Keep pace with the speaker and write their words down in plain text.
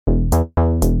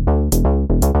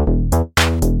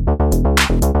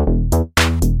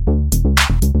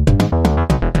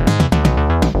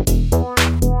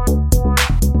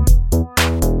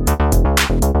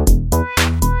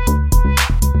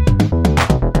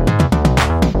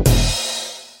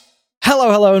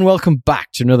Hello, and welcome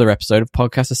back to another episode of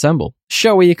Podcast Assemble,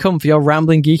 show where you come for your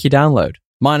rambling geeky download.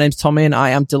 My name's Tommy, and I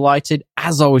am delighted,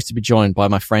 as always, to be joined by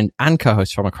my friend and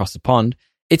co-host from across the pond.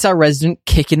 It's our resident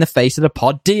kick in the face of the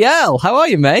pod, DL. How are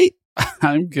you, mate?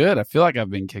 I'm good. I feel like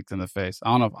I've been kicked in the face. I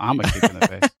don't know if I'm a kick in the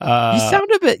face.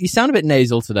 You sound a bit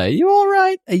nasal today. You all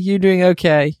right? Are you doing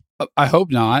okay? I hope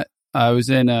not. I was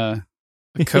in a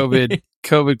COVID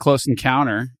close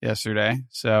encounter yesterday.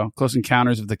 So close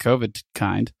encounters of the COVID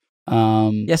kind.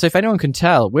 Yeah, so if anyone can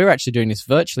tell, we're actually doing this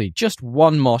virtually just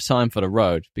one more time for the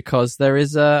road because there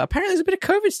is apparently there's a bit of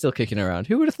COVID still kicking around.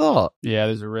 Who would have thought? Yeah,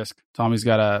 there's a risk. Tommy's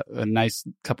got a nice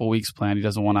couple weeks planned. He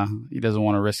doesn't want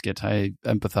to risk it. I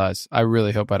empathize. I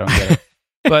really hope I don't get it.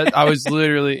 But I was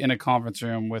literally in a conference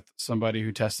room with somebody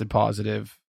who tested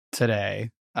positive today.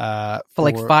 For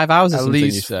like 5 hours or at something,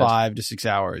 least 5 to 6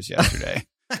 hours yesterday.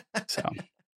 So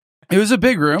it was a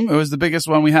big room. It was the biggest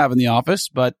one we have in the office,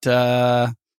 but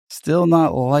still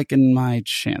not liking my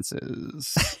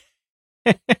chances.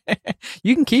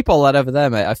 You can keep all that over there,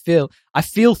 mate. I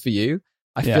feel for you.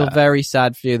 I feel very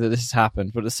sad for you that this has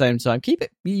happened, but at the same time, keep it.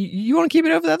 You want to keep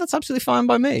it over there? That's absolutely fine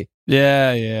by me.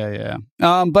 Yeah.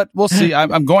 But we'll see.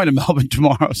 I'm going to Melbourne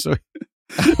tomorrow, so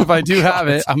if I do have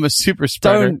it, I'm a super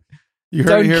spreader.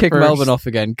 Don't kick first. Melbourne off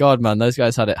again. God, man, those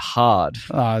guys had it hard.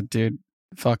 Dude,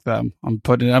 fuck them. I'm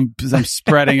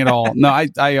spreading it all. No,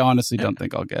 I honestly don't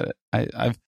think I'll get it.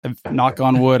 I've knock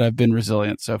on wood, I've been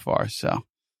resilient so far. So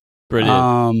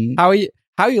brilliant. How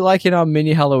are you liking our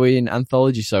mini Halloween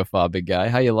anthology so far, big guy?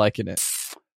 How are you liking it?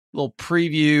 Little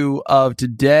preview of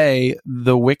today,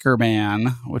 The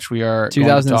Wickerman, which we are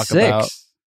 2006. going to talk about.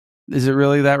 Is it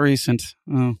really that recent?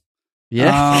 Oh.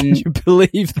 Yeah, can you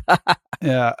believe that?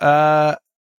 Yeah.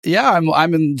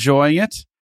 I'm enjoying it.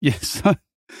 Yes,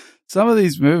 some of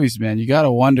these movies, man, you got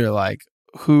to wonder like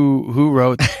who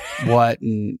wrote what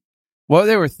and what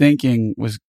they were thinking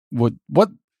was what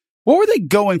were they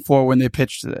going for when they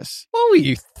pitched this? What were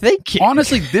you thinking?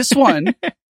 Honestly, this one,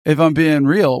 if I'm being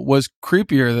real, was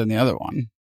creepier than the other one.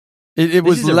 It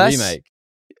was less. A remake.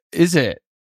 Is it?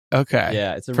 Okay.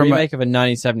 Yeah, it's a remake of a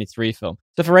 1973 film.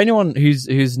 So for anyone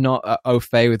who's not au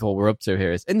fait with what we're up to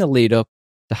here, is in the lead up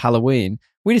to Halloween,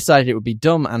 we decided it would be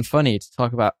dumb and funny to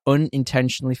talk about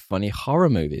unintentionally funny horror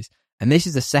movies. And this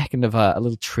is the second of a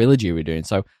little trilogy we're doing.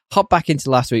 So hop back into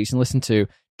last week's and listen to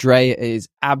Dre at his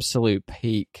absolute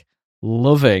peak,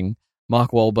 loving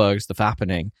Mark Wahlberg's The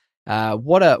Fappening.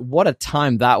 What a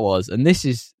time that was. And this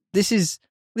is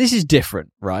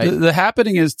different, right? The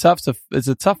Happening is tough it's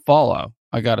a tough follow,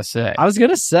 I gotta say. I was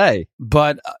gonna say.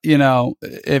 But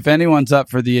if anyone's up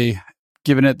for the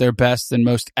giving it their best and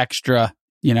most extra,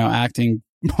 acting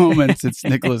moments, it's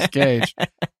Nicolas Cage.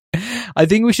 I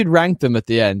think we should rank them at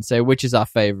the end. Say which is our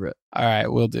favorite. All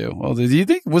right, we'll do. Do you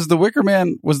think was the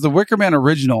Wickerman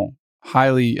original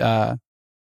highly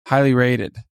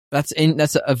rated? That's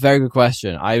a very good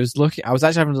question. I was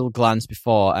actually having a little glance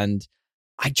before, and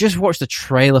I just watched the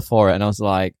trailer for it, and I was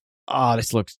like, "Oh, it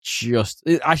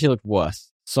actually looked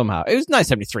worse somehow." It was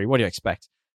 1973. What do you expect?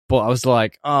 But I was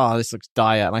like, "Oh, this looks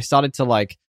dire," and I started to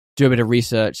do a bit of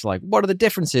research, what are the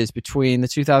differences between the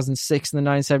 2006 and the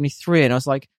 1973? And I was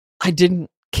like, I didn't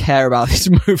care about this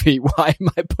movie. Why am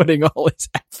I putting all this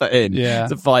effort in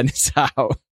to find this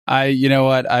out? You know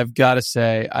what? I've got to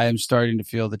say, I am starting to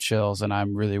feel the chills, and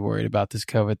I'm really worried about this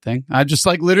COVID thing. I just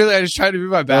literally, I just tried to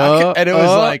move my back, and it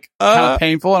was kind of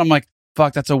painful. And I'm like,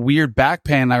 fuck, that's a weird back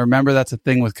pain. I remember that's a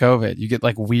thing with COVID. You get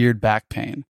weird back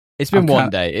pain. It's been one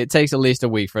day. It takes at least a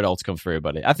week for it all to come through,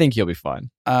 buddy. I think you'll be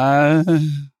fine.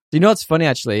 Do you know what's funny,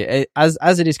 actually?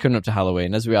 As it is coming up to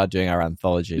Halloween, as we are doing our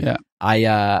anthology,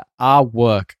 our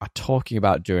work are talking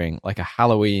about doing a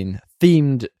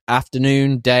Halloween-themed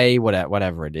afternoon, day,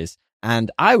 whatever it is.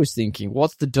 And I was thinking,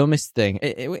 what's the dumbest thing?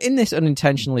 In this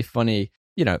unintentionally funny,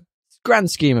 grand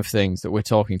scheme of things that we're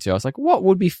talking to, I was like, what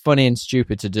would be funny and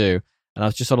stupid to do? And I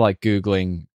was just sort of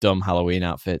Googling dumb Halloween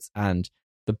outfits. And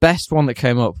the best one that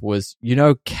came up was,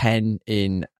 Ken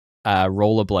in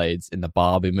rollerblades in the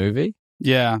Barbie movie?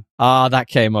 Yeah. That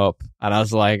came up, and I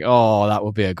was like, oh, that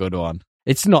would be a good one.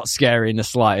 It's not scary in the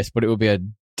slightest, but it would be a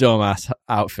dumbass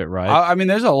outfit, right? I mean,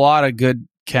 there's a lot of good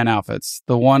Ken outfits.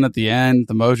 The one at the end,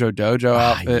 the Mojo Dojo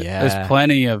outfit. Yeah. There's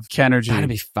plenty of Kenergy. That'd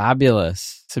be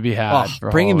fabulous to be had.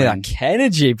 Bringing me that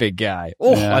Kenergy, big guy.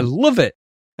 Oh, yeah. I love it.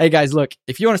 Hey guys, look,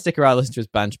 if you want to stick around, listen to us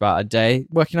banter about a day,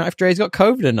 working out if Dre's got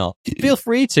COVID or not, feel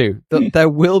free to. There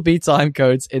will be time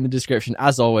codes in the description,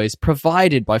 as always,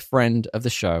 provided by friend of the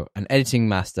show and editing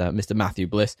master, Mr. Matthew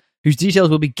Bliss, whose details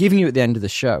we'll be giving you at the end of the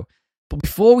show. But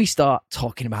before we start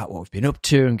talking about what we've been up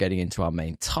to and getting into our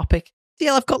main topic,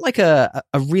 DL, I've got like a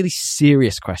really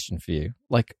serious question for you.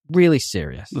 Like, really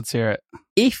serious. Let's hear it.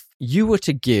 If you were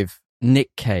to give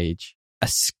Nick Cage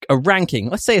a ranking,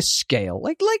 let's say a scale,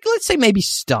 like let's say maybe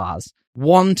stars,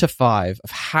 1 to 5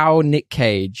 of how Nick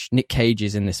Cage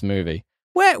is in this movie,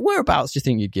 whereabouts do you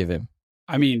think you'd give him?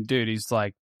 I mean, dude, he's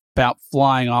like about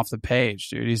flying off the page,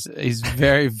 dude. He's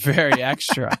very, very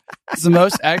extra. It's the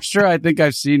most extra I think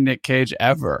I've seen Nick Cage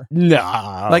ever. No.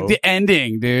 Like the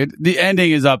ending, dude. The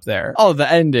ending is up there. Oh, the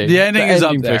ending. The ending is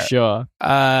up there. For sure.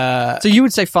 So you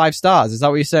would say 5 stars. Is that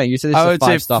what you're saying? You said this is a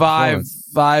 5-star performance.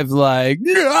 Five like,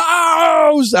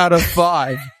 no's out of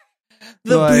 5.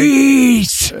 The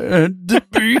beast. The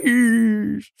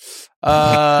beast.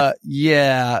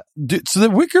 Yeah. Dude, so the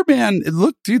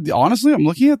Wickerman, dude, honestly, I'm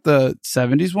looking at the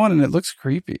 70s one and it looks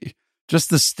creepy. Just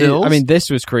the stills. I mean, this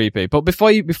was creepy. But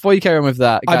before you carry on with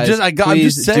that, guys, I'm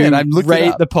just saying, I'm looking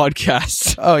rate the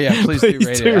podcast. Oh yeah, please do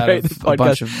rate it. Rate the podcast. A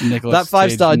bunch of Nicolas that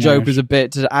 5-star Cage joke was a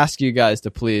bit to ask you guys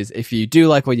to please, if you do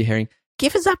like what you're hearing,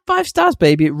 give us that 5 stars,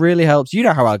 baby. It really helps. You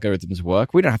know how algorithms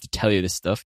work. We don't have to tell you this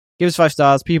stuff. Give us 5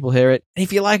 stars. People hear it. And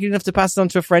if you like it enough to pass it on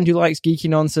to a friend who likes geeky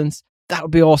nonsense, that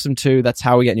would be awesome too. That's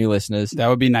how we get new listeners. That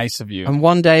would be nice of you. And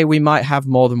one day we might have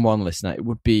more than one listener. It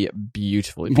would be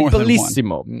beautiful. More than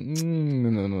bellissimo.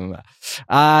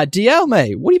 DL,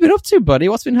 mate, what have you been up to, buddy?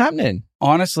 What's been happening?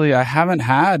 Honestly, I haven't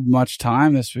had much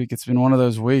time this week. It's been one of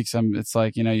those weeks. It's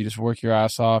like, you just work your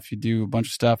ass off, you do a bunch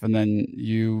of stuff, and then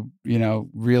you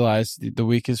realize the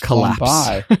week is flown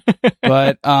by.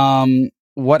 But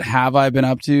what have I been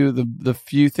up to? The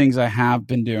few things I have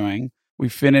been doing. We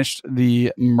finished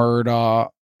the Murdaugh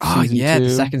season 2. The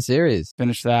second series.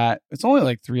 Finished that. It's only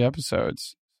like 3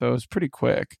 episodes, so it was pretty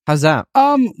quick. How's that?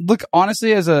 Look,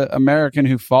 honestly, as an American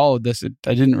who followed this,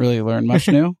 I didn't really learn much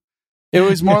new. It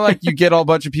was more like you get a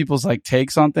bunch of people's like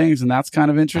takes on things, and that's kind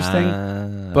of interesting.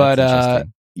 But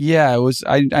interesting. Yeah, it was.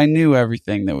 I knew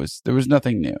everything. There was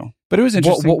nothing new, but it was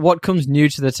interesting. What comes new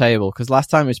to the table? Because last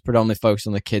time it was predominantly focused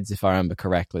on the kids, if I remember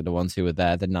correctly, the ones who were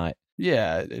there the night.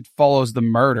 Yeah, it follows the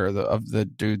murder of the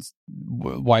dude's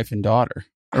wife and daughter,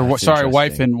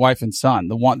 wife and son.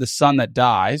 The son that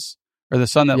dies, or the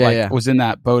son that was in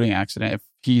that boating accident. If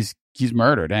he's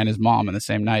murdered, and his mom in the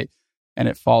same night, and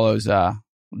it follows the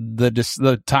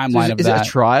timeline of that. Is it a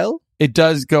trial? It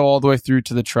does go all the way through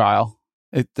to the trial.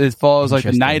 It follows like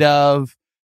the night of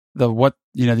the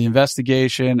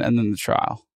investigation and then the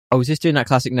trial. Oh, is this doing that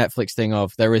classic Netflix thing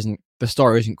of the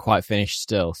story isn't quite finished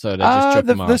still, so they're just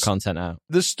chucking more content out?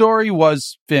 The story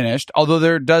was finished, although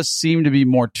there does seem to be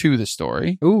more to the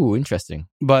story. Ooh, interesting.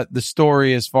 But the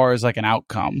story, as far as like an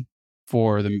outcome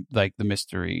for the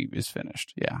mystery, is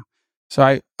finished. Yeah. So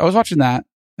I was watching that.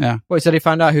 Yeah. Wait, so they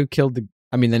found out who killed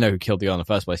they know who killed the guy in the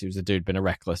first place. He was a dude, been a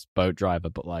reckless boat driver,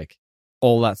 but like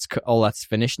all that's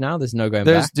finished now. There's no going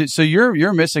back. So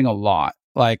you're missing a lot.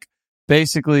 Like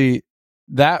basically,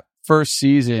 that first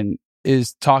season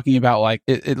is talking about like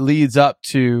it leads up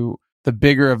to the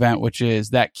bigger event, which is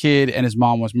that kid and his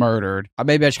mom was murdered.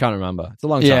 Maybe I just can't remember. It's a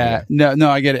long time ago. No,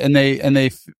 I get it.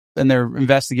 And they're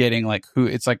investigating like who.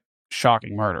 It's like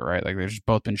shocking murder, right? Like they've just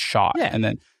both been shot,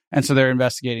 and so they're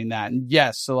investigating that. And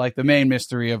yes, so like the main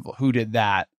mystery of who did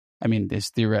that, I mean, is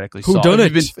theoretically solved. Who done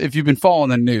it? If you've been following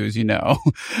the news,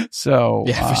 So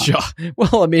yeah, for sure.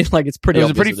 Well, I mean, like it's pretty. It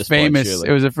was a pretty famous.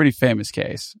 It was a pretty famous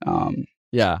case.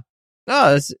 Yeah.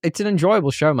 No, it's an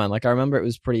enjoyable show, man. Like I remember it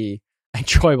was pretty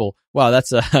enjoyable. Wow,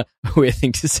 that's a weird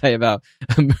thing to say about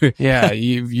a movie. Yeah,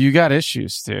 you got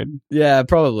issues, dude. Yeah,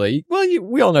 probably. Well,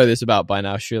 we all know this about by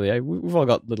now, surely. We've all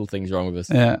got little things wrong with us.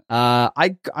 Yeah.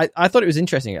 I thought it was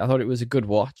interesting. I thought it was a good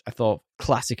watch. I thought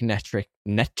classic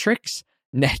Netflix.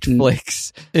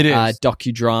 It is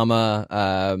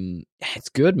docudrama. It's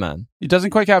good, man. It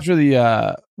doesn't quite capture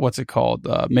the what's it called?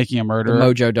 Making a Murderer. The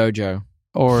Mojo Dojo.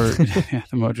 Or the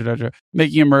Mojo Dojo.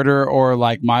 Making a Murderer, or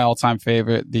like my all-time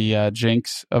favorite, the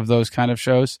Jinx of those kind of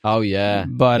shows. Oh yeah,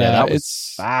 but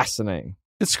it's fascinating.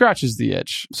 It scratches the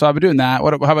itch. So I've been doing that. How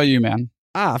about you, man?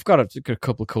 I've got a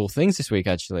couple of cool things this week,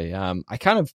 actually. I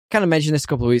kind of mentioned this a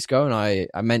couple of weeks ago, and I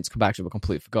meant to come back to it, but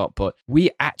completely forgot. But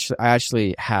I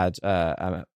actually had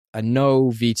a no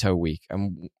veto week,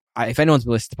 and if anyone's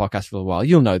been listening to the podcast for a while,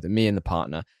 you'll know that me and the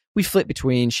partner, we flip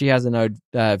between. She has a no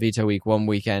veto week one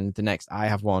weekend, the next I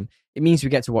have one. It means we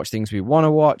get to watch things we want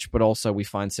to watch, but also we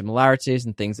find similarities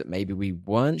and things that maybe we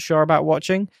weren't sure about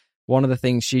watching. One of the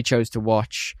things she chose to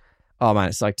watch, oh man,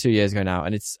 it's like 2 years ago now,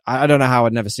 and I don't know how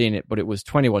I'd never seen it, but it was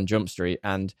 21 Jump Street,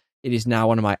 and it is now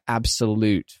one of my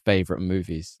absolute favorite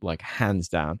movies, like hands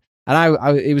down. And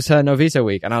it was her no veto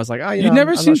week, and I was like, oh, you've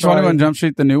never seen 21 Jump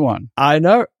Street, the new one? I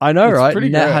know, it's right?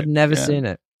 Pretty had never seen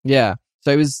it. Yeah,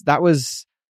 so that was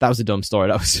a dumb story.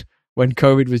 That was when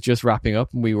COVID was just wrapping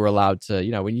up and we were allowed to,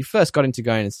 when you first got into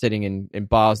going and sitting in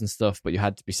bars and stuff, but you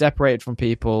had to be separated from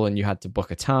people and you had to book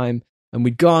a time. And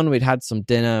we'd had some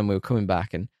dinner and we were coming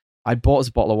back, and I bought us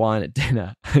a bottle of wine at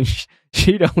dinner, and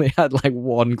she'd only had like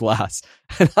one glass,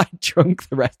 and I drank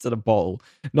the rest of the bottle,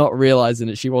 not realizing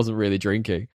that she wasn't really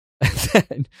drinking. And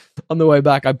then on the way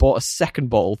back, I bought a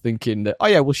second bottle thinking that, oh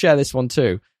yeah, we'll share this one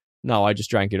too. No, I just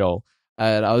drank it all.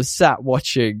 And I was sat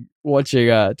watching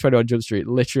 21 Jump Street,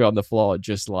 literally on the floor,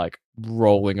 just like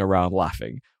rolling around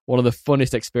laughing. One of the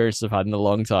funnest experiences I've had in a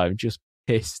long time, just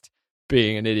pissed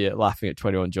being an idiot laughing at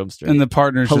 21 Jump Street. And the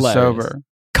partner's just sober.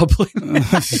 Completely.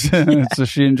 So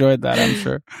she enjoyed that, I'm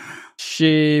sure.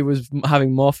 She was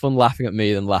having more fun laughing at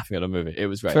me than laughing at a movie. It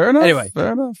was great. Fair enough. Anyway,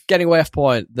 fair enough. Getting way off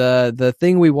point. The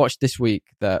thing we watched this week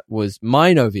that was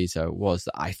my no veto was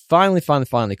that I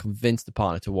finally convinced the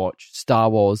partner to watch Star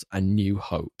Wars: A New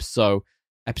Hope. So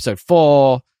episode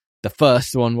 4, the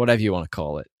first one, whatever you want to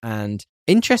call it. And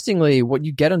interestingly, what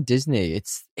you get on Disney,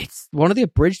 it's one of the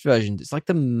abridged versions. It's like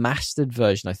the mastered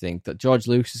version, I think, that George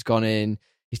Lucas has gone in.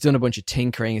 He's done a bunch of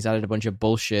tinkering. He's added a bunch of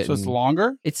bullshit. So it's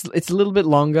longer? It's a little bit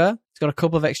longer. It's got a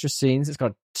couple of extra scenes. It's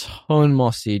got a ton more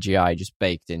CGI just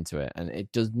baked into it. And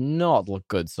it does not look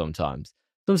good sometimes.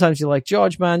 Sometimes you're like,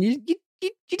 George, man, you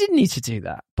didn't need to do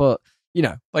that. But,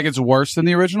 Like it's worse than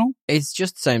the original? It's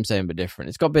just the same, but different.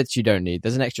 It's got bits you don't need.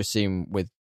 There's an extra scene with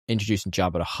introducing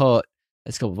Jabba the Hutt.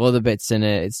 There's a couple of other bits in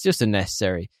it. It's just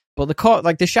unnecessary. But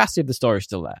the chassis of the story is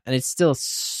still there. And it's still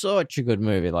such a good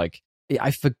movie. Like,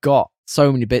 I forgot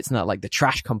so many bits in that, like the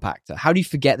trash compactor. How do you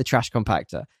forget the trash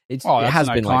compactor? It has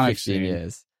been like 15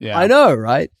 years. Yeah. I know,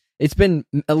 right? It's been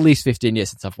at least 15 years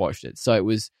since I've watched it. So it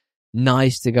was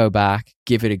nice to go back,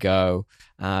 give it a go.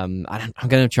 I'm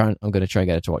going to try and get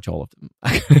her to watch all of them.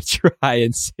 I'm going to try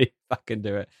and see if I can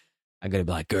do it. I'm going to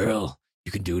be like, girl,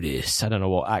 you can do this. I don't know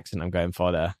what accent I'm going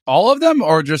for there. All of them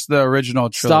or just the original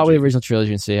trilogy? Start with the original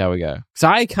trilogy and see how we go. Because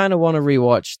I kind of want to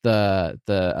rewatch the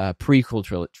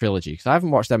prequel trilogy because I haven't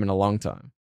watched them in a long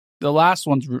time. The last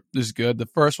one is good. The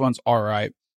first one's all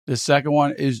right. The second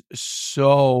one is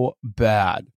so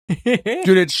bad.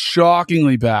 Dude, it's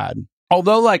shockingly bad.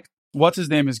 Although, like, what's his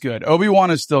name is good. Obi-Wan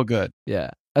is still good.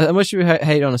 Yeah. As much as we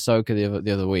hate on Ahsoka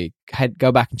the other week,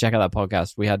 go back and check out that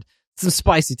podcast. We had some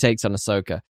spicy takes on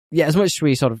Ahsoka. Yeah, as much as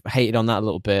we sort of hated on that a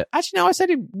little bit. Actually, no, I said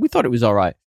we thought it was all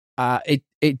right.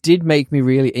 It did make me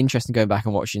really interested in going back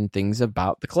and watching things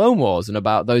about the Clone Wars and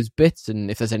about those bits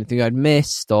and if there's anything I'd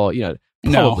missed or,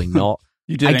 probably not.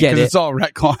 You didn't, because it's all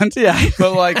retconned. Yeah.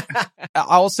 But, like,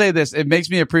 I'll say this. It makes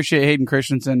me appreciate Hayden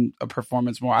Christensen's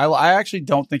performance more. I actually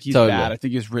don't think he's bad. I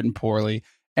think he's written poorly.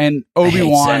 And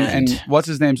Obi-Wan and what's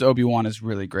his name's Obi-Wan is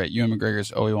really great. Ewan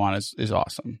McGregor's Obi-Wan is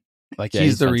awesome. Like,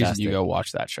 he's the fantastic reason you go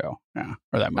watch that show. Yeah.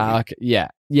 Or that movie. Okay. Yeah.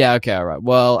 Yeah. Okay. All right.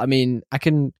 Well, I mean, I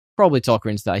can probably talk her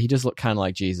into that. He does look kind of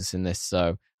like Jesus in this.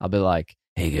 So I'll be like,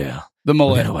 hey, girl. The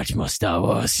mullet. We're going to watch more Star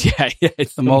Wars. Yeah.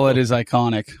 The mullet is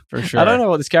iconic for sure. I don't know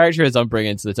what this character is I'm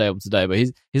bringing to the table today, but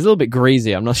he's a little bit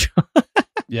greasy. I'm not sure.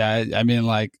 Yeah. I mean,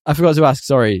 like. I forgot to ask.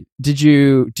 Sorry. Do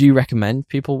you recommend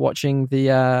people watching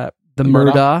the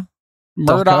Murder?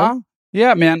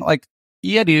 Yeah, man. Like,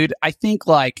 yeah, dude. I think,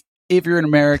 like, if you're an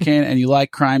American and you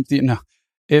like crime theater,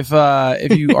 if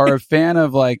you are a fan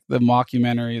of like the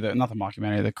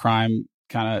crime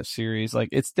kind of series, like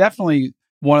it's definitely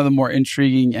one of the more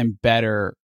intriguing and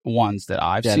better ones that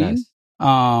I've seen.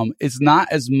 Nice. It's not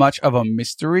as much of a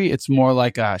mystery; it's more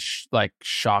like a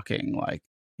shocking, like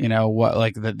what,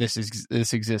 like that this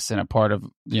exists in a part of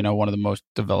one of the most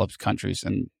developed countries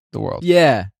in the world.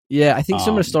 Yeah. Yeah, I think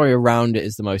some of the story around it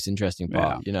is the most interesting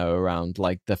part, around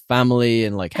like the family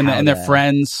and like and their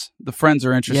friends. The friends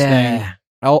are interesting. Yeah,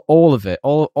 all of it,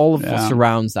 all of what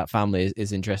surrounds that family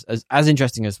is as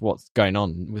interesting as what's going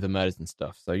on with the murders and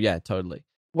stuff. So yeah, totally.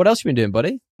 What else you been doing,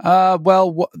 buddy?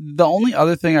 Well, the only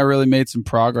other thing I really made some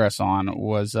progress on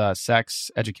was Sex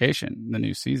Education, the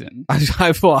new season.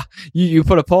 I thought you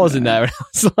put a pause in there. And I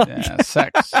was like,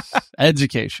 Sex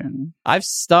Education. I've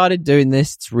started doing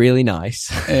this. It's really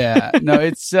nice. Yeah, no,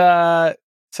 it's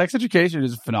Sex Education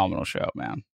is a phenomenal show,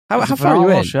 man. How far are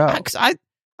you in? Show.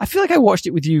 I feel like I watched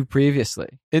it with you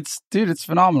previously. It's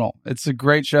phenomenal. It's a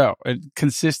great show. It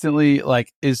consistently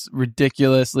is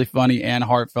ridiculously funny and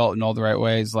heartfelt in all the right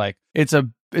ways. Like it's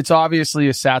obviously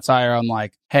a satire on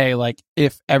hey,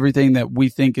 if everything that we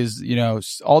think is,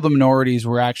 all the minorities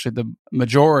were actually the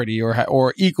majority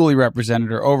or equally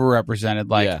represented or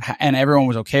overrepresented, and everyone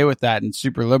was okay with that and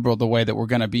super liberal the way that we're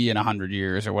going to be in 100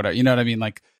 years or whatever. You know what I mean?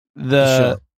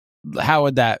 how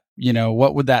would that,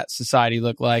 what would that society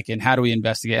look like, and how do we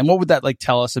investigate, and what would that like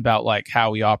tell us about like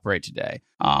how we operate today?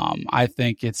 I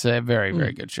think it's a very,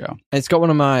 very good show. It's got one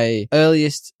of my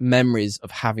earliest memories of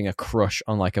having a crush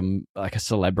on like a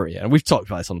celebrity, and we've talked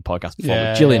about this on the podcast before.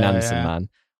 But Gillian Anderson, man,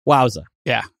 wowza,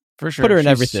 yeah, for sure. Put her in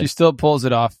everything. She still pulls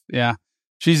it off. Yeah,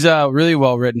 she's really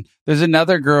well written. There's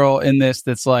another girl in this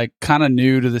that's like kind of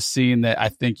new to the scene that I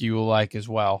think you will like as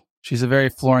well. She's a very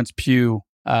Florence Pugh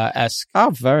esque. Oh,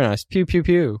 very nice. Pew pew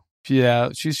pew. Yeah,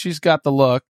 she's got the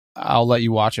look. I'll let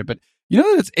you watch it, but you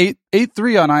know that it's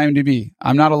 8.3 on IMDb.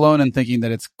 I'm not alone in thinking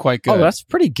that it's quite good. Oh, that's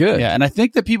pretty good. Yeah, and I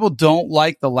think that people don't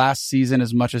like the last season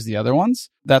as much as the other ones.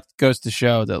 That goes to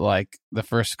show that like the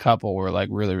first couple were like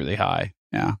really, really high.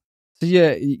 Yeah. So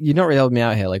yeah, you're not really helping me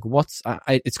out here. Like, what's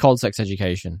it's called Sex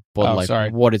Education, but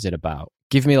what is it about?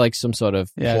 Give me like some sort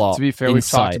of plot. To be fair, we've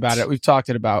talked about it. We've talked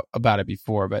about it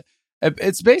before, but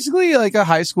it's basically like a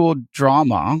high school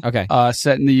drama. Okay.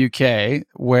 Set in the UK,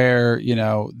 where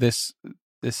the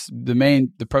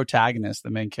protagonist,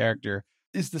 the main character,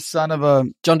 is the son of a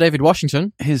John David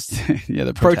Washington.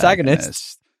 The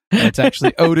protagonist. It's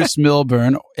actually Otis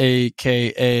Milburn,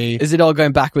 a.k.a. Is it all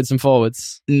going backwards and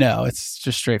forwards? No, it's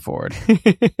just straightforward.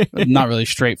 Not really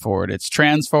straightforward. It's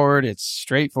trans forward. It's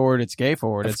straightforward. It's gay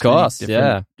forward. Of course,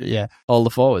 yeah. All the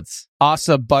forwards.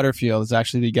 Asa Butterfield is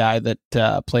actually the guy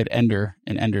that played Ender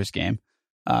in Ender's Game.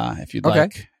 If you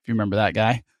remember that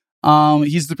guy.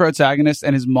 He's the protagonist,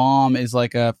 and his mom is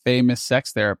like a famous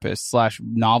sex therapist /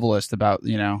 novelist about,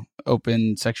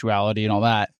 open sexuality and all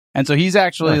that. And so he's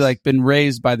actually like been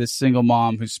raised by this single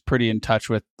mom who's pretty in touch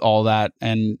with all that,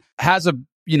 and has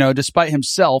despite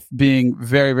himself being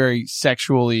very, very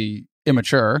sexually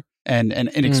immature and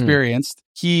inexperienced,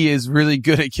 he is really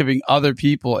good at giving other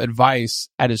people advice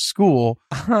at his school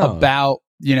about,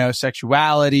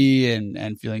 sexuality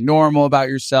and feeling normal about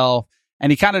yourself.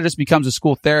 And he kind of just becomes a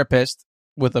school therapist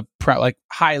with a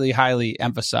highly, highly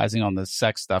emphasizing on the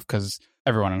sex stuff, because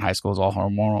everyone in high school is all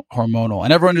hormonal,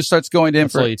 and everyone just starts going to him.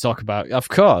 That's all you talk about, of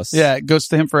course. Yeah, it goes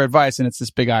to him for advice, and it's this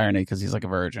big irony because he's like a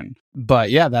virgin. But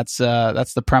yeah, that's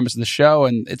the premise of the show,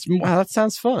 and it's wow, that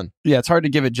sounds fun. Yeah, it's hard to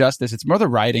give it justice. It's more the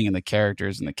writing and the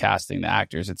characters and the casting, the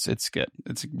actors. It's good.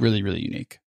 It's really, really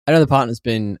unique. I know the partner's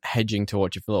been hedging to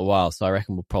watch it for a little while, so I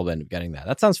reckon we'll probably end up getting that.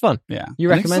 That sounds fun. Yeah, you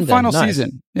recommend it's the final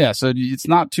season. Yeah, so it's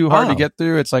not too hard to get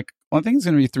through. It's like, I think it's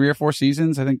going to be 3 or 4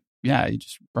 seasons. I think. Yeah, you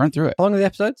just burn through it. How long are the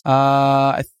episodes?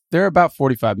 They're about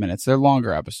 45 minutes. They're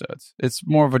longer episodes. It's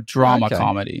more of a drama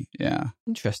comedy. Yeah.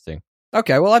 Interesting.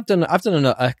 Okay, well, I've done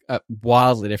a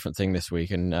wildly different thing this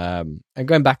week, and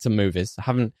going back to movies. I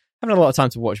haven't a lot of time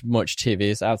to watch much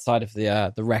TV outside of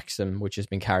the Wrexham, which has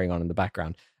been carrying on in the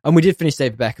background. And we did finish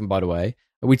David Beckham, by the way.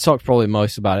 We talked probably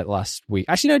most about it last week.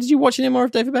 Actually, no, did you watch any more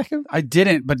of David Beckham? I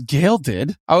didn't, but Gail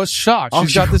did. I was shocked.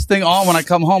 She's got this thing on when I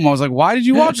come home. I was like, why did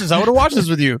you watch this? I would have watched this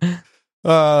with you.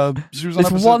 She was on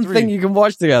it's one 3. thing you can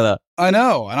watch together. I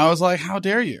know. And I was like, how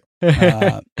dare you?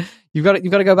 You've got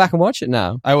to go back and watch it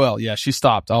now. I will. Yeah, she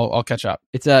stopped. I'll catch up.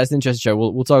 It's an interesting show.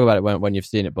 We'll talk about it when you've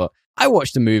seen it. But I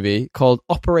watched a movie called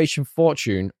Operation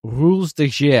Fortune, Rules de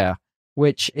Guerre,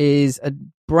 which is a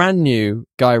brand new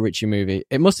Guy Ritchie movie.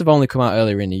 It must have only come out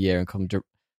earlier in the year and come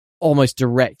almost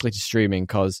directly to streaming,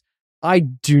 because I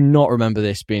do not remember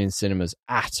this being in cinemas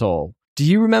at all. Do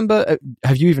you remember?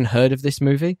 Have you even heard of this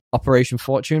movie, Operation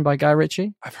Fortune by Guy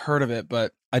Ritchie? I've heard of it,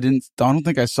 but I don't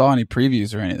think I saw any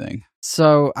previews or anything.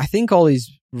 So I think all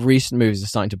these recent movies are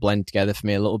starting to blend together for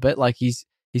me a little bit. Like he's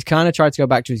kind of tried to go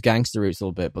back to his gangster roots a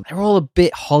little bit, but they're all a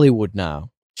bit Hollywood now.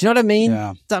 Do you know what I mean?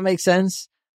 Yeah. Does that make sense?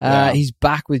 Yeah. He's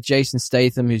back with Jason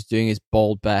Statham, who's doing his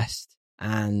bold best,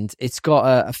 and it's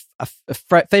got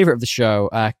a favorite of the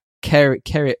show, Cary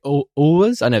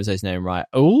Elwes. I never say his name right.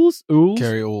 Elwes?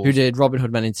 Cary Elwes, who did Robin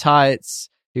Hood Men in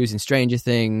Tights. He was in Stranger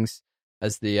Things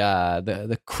as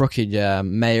the crooked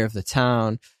mayor of the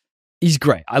town. He's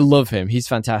great. I love him. He's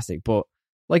fantastic. But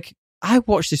like, I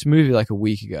watched this movie like a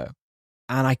week ago,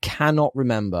 and I cannot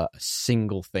remember a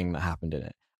single thing that happened in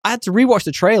it. I had to rewatch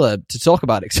the trailer to talk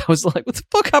about it, because I was like, what the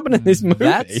fuck happened in this movie?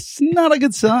 That's not a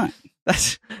good sign.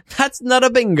 That's not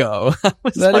a bingo.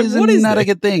 That like, is not a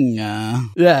good thing.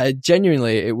 Yeah,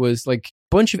 genuinely, it was like a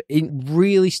bunch of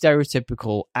really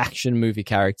stereotypical action movie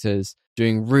characters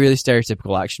doing really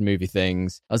stereotypical action movie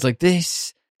things. I was like,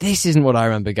 this isn't what I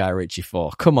remember Guy Ritchie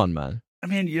for. Come on, man. I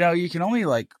mean, you can only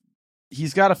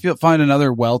he's got to find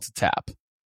another well to tap.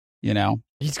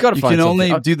 He's got to find. You can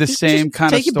only do the just same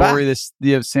kind of story.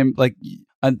 Same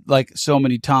like so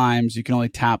many times. You can only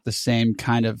tap the same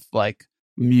kind of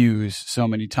muse so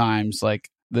many times.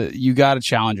 You got to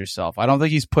challenge yourself. I don't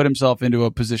think he's put himself into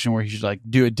a position where he should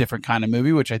do a different kind of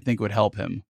movie, which I think would help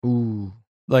him. Ooh,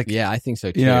 Like, yeah, I think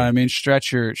so too. You know what I mean?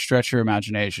 Stretch your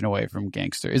imagination away from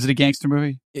gangster. Is it a gangster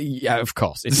movie? Yeah, of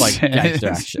course. It's like gangster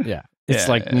action. Yeah, it's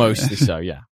mostly so.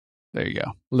 Yeah, there you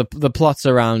go. The plot's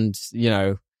around,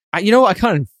 I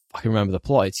can't fucking remember the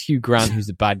plot. It's Hugh Grant who's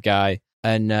the bad guy,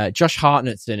 and Josh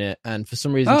Hartnett's in it. And for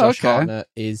some reason, Josh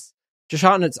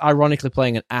Hartnett's ironically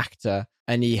playing an actor,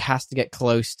 and he has to get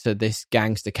close to this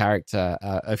gangster character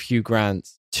of Hugh Grant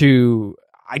to,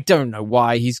 I don't know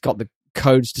why, he's got the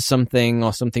codes to something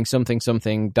or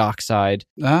something dark side.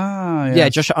 Yeah,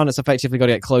 Josh Hartnett's effectively got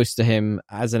to get close to him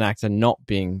as an actor, not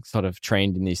being sort of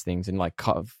trained in these things, and like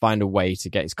find a way to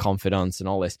get his confidence and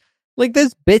all this. Like,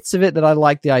 there's bits of it that I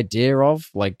like the idea of,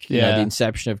 like the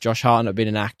inception of Josh Hartnett being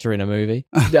an actor in a movie.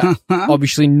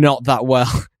 Obviously not that well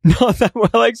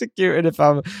executed. If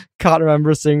I can't remember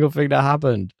a single thing that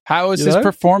happened. How was his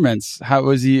performance? How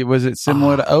was he? Was it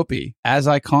similar to Opie? As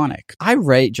iconic? I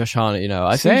rate Josh Hartnett.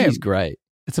 I think he's great.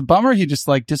 It's a bummer he just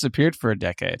like disappeared for a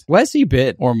decade. Where's he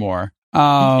been? Or more.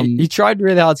 He tried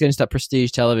really hard to get into that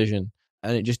prestige television,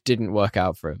 and it just didn't work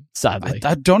out for him, sadly.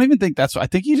 I don't even think that's what... I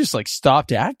think he just like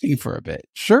stopped acting for a bit.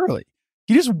 Surely.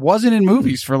 He just wasn't in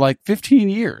movies for like 15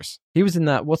 years. He was in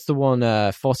that, what's the one,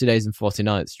 40 Days and 40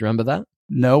 Nights. Do you remember that?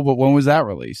 No, but when was that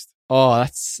released? Oh,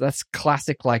 that's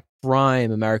classic, like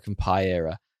prime American Pie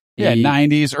era. Yeah,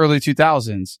 90s, early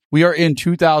 2000s. We are in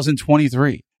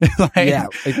 2023.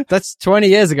 That's 20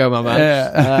 years ago, my man.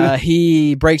 Yeah.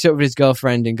 He breaks up with his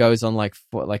girlfriend and goes on like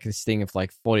this thing of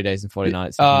like 40 days and 40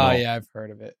 nights. Oh, yeah, I've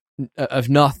heard of it. Of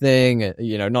nothing,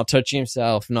 not touching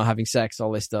himself, not having sex,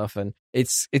 all this stuff. And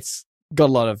it's got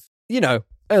a lot of,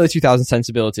 early 2000s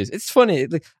sensibilities. It's funny.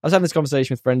 I was having this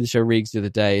conversation with a friend of the show, Reegs, the other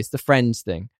day. It's the Friends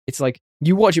thing. It's like,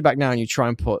 you watch it back now and you try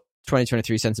and put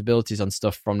 2023 sensibilities on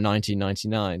stuff from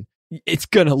 1999. It's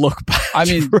gonna look bad. I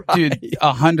mean, right? Dude,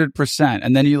 100%.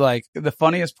 And then you like, the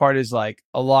funniest part is like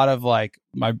a lot of like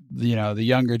the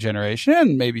younger generation,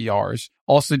 and maybe ours,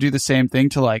 also do the same thing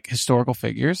to like historical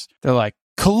figures. They're like,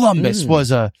 Columbus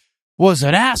was an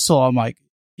asshole. I'm like,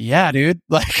 yeah, dude.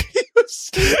 Like, he was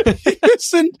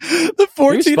in the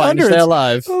 1400s. Stay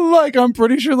alive. Like, I'm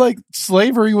pretty sure like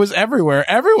slavery was everywhere.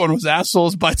 Everyone was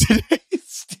assholes by today.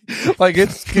 Like,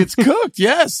 it's cooked.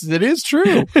 Yes, it is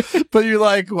true. But you're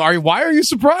like, why are you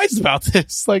surprised about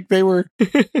this? Like, did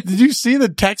you see the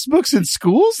textbooks in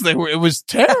schools? It was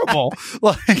terrible.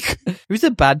 Like, it was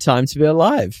a bad time to be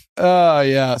alive.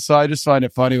 Yeah. So I just find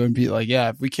it funny when people like, yeah,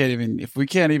 if we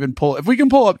can pull up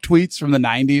tweets from the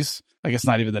 90s, I guess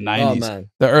not even the 90s,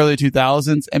 the early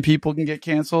 2000s, and people can get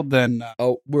canceled, then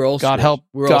we're all God help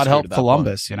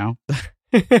Columbus,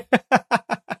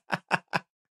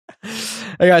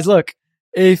 Hey guys, look,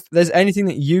 if there's anything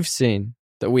that you've seen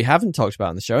that we haven't talked about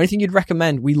on the show, anything you'd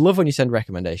recommend, we love when you send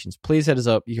recommendations. Please hit us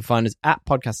up. You can find us at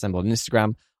Podcast Assemble on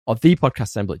Instagram or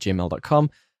thepodcastassemble@gmail.com.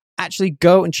 Actually,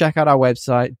 go and check out our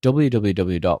website,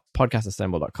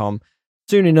 www.podcastassemble.com.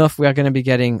 Soon enough, we are going to be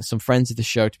getting some friends of the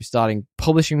show to be starting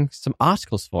publishing some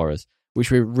articles for us, which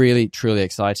we're really, truly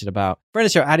excited about. Friend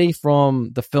of the show, Addy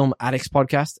from the Film Addicts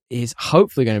podcast, is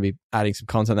hopefully going to be adding some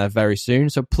content there very soon.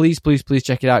 So please, please, please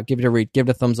check it out. Give it a read. Give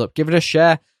it a thumbs up. Give it a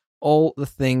share. All the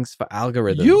things for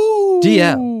algorithms.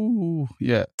 DL.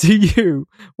 Yeah. Do you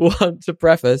want to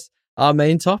preface our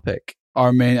main topic?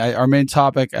 Our main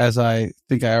topic, as I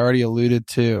think I already alluded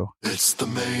to. It's the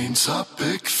main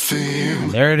topic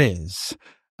theme. There it is.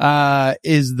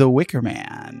 Is the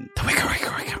Wickerman. The Wicker Man.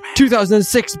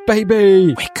 2006,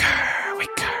 baby. Wicker.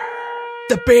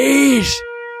 The beast.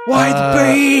 Why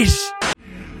the beast?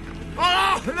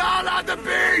 Oh, no, not the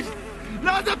beast.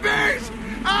 Not the beast.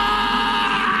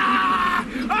 Ah!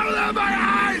 Open my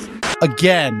eyes.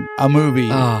 Again, a movie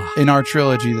in our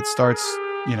trilogy that starts,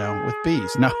 with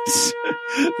bees. No,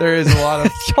 there is a lot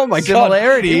of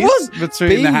similarities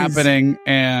between The Happening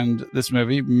and this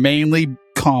movie, mainly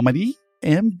comedy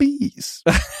and bees.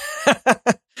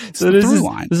 So this is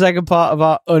the second part of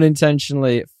our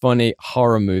unintentionally funny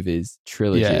horror movies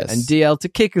trilogy. Yes. And DL, to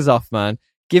kick us off, man,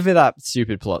 give me that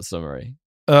stupid plot summary.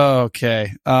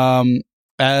 Okay.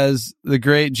 As the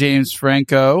great James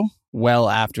Franco, well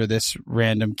after this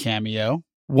random cameo,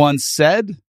 once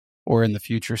said, or in the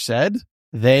future said,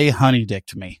 they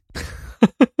honey-dicked me.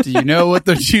 Do you know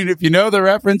if you know the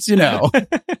reference, you know.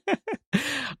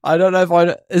 I don't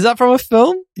know is that from a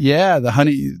film? Yeah, the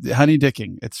honey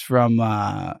dicking. It's from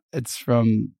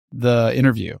The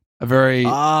Interview, a very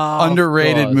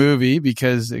underrated movie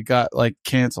because it got like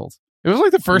canceled. It was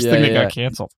like the first thing that got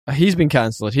canceled. He's been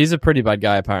canceled. He's a pretty bad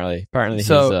guy, apparently. He's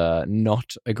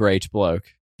not a great bloke.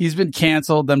 He's been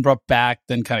canceled, then brought back,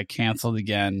 then kind of canceled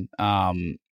again.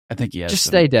 I think he has. Just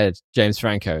stay dead, James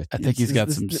Franco. I think he's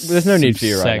got some. There's no need for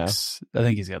you right now. I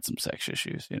think he's got some sex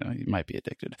issues. You know, he might be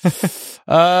addicted.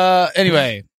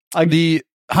 Anyway, the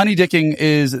honeydicking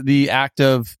is the act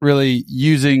of really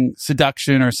using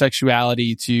seduction or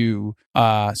sexuality to,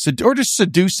 or just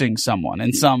seducing someone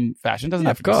in some fashion. It doesn't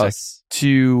have to be sex,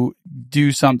 to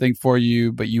do something for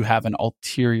you, but you have an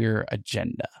ulterior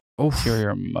agenda,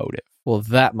 ulterior motive. Well,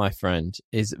 that, my friend,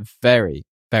 is very,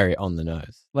 very on the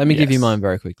nose. Let me give you mine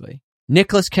very quickly.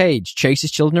 Nicolas Cage chases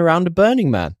children around a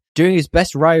Burning Man, doing his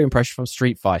best Ryu impression from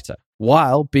Street Fighter,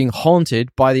 while being haunted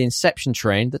by the Inception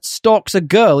train that stalks a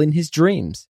girl in his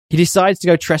dreams. He decides to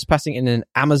go trespassing in an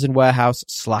Amazon warehouse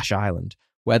 / island,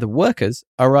 where the workers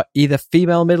are either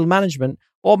female middle management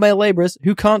or male laborers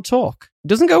who can't talk. It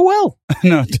doesn't go well.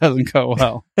 No, it doesn't go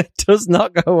well. It does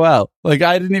not go well. Like,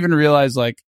 I didn't even realize,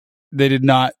 like, they did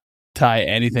not tie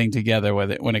anything together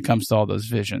with it when it comes to all those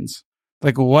visions.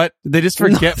 Like, what? They just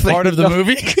forget part of the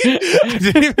movie? I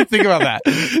didn't even think about that.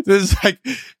 This is like,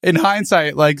 in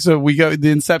hindsight, like, so we go,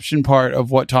 the Inception part of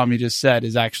what Tommy just said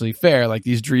is actually fair. Like,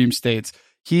 these dream states.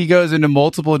 He goes into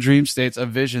multiple dream states of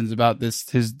visions about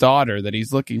his daughter that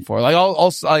he's looking for. Like,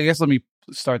 I guess let me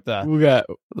start that.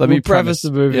 We'll preface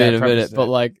the movie in a minute, but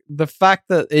like, the fact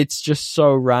that it's just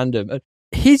so random.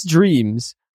 His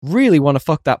dreams really want to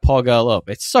fuck that poor girl up.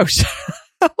 It's so sad.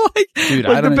 Like, dude,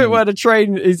 like the bit where the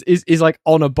train is like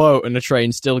on a boat and the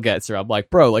train still gets her. I'm like,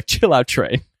 bro, like, chill out,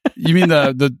 train. You mean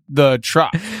the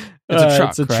truck? It's a truck.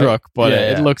 It's a right? truck, but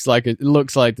it looks like it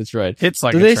looks like the train. It's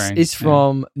like this a train. This is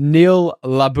from Neil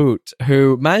Laboute,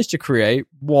 who managed to create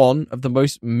one of the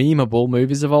most memeable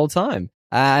movies of all time,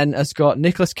 and has got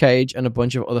Nicolas Cage and a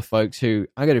bunch of other folks who,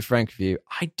 I'm going to be frank with you,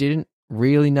 I didn't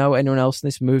really know anyone else in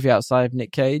this movie outside of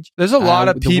Nick Cage. There's a lot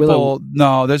of people.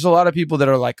 There's a lot of people that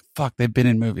are like, fuck, they've been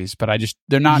in movies, but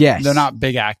they're not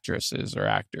big actresses or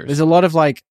actors. There's a lot of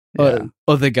like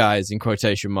other guys in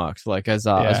quotation marks, like as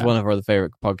one of our other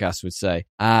favorite podcasts would say.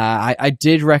 I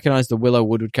did recognize the Willow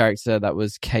Woodward character. That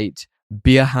was Kate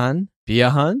Beahan.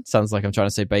 Beahan sounds like I'm trying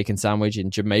to say bacon sandwich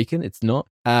in Jamaican. It's not.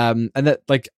 And that,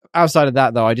 like, outside of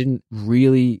that, though, I didn't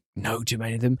really know too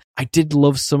many of them. I did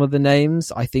love some of the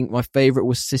names. I think my favorite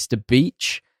was Sister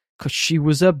Beach, because she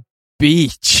was a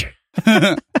beach.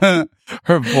 Her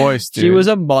voice, dude. She was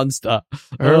a monster.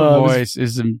 Her voice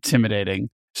is intimidating.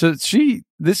 So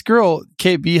this girl,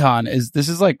 Kate Beahan, this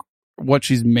is like what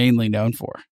she's mainly known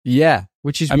for. Yeah,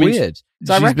 which is weird.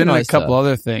 So she's been in a couple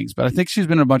other things, but I think she's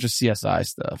been in a bunch of CSI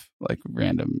stuff, like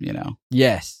random,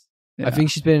 Yes. Yeah. I think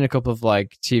she's been in a couple of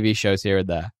like TV shows here and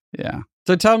there. Yeah.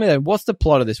 So tell me then, what's the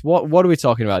plot of this? What are we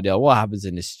talking about, Dale? What happens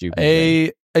in this stupid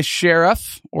thing? A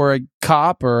sheriff or a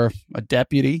cop or a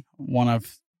deputy, one of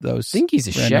those. I think he's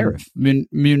a sheriff.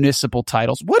 Municipal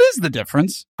titles. What is the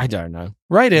difference? I don't know.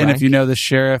 Write in if you know the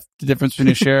sheriff, the difference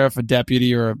between a sheriff, a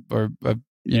deputy, or a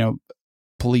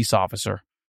police officer.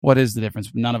 What is the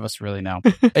difference? None of us really know.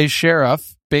 A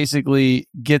sheriff basically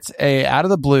gets out of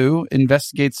the blue,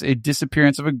 investigates a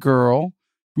disappearance of a girl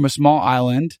from a small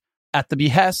island at the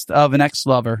behest of an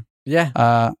ex-lover.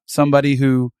 Yeah. Somebody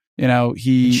who,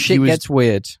 shit gets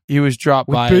weird. He was dropped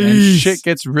by it, and shit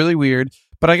gets really weird.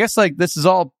 But I guess like this is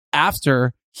all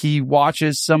after he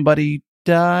watches somebody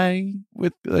die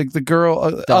with like the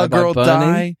girl, a girl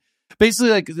die.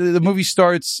 Basically, like the movie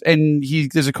starts and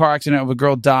there's a car accident of a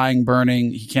girl dying,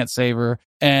 burning. He can't save her,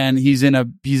 and he's in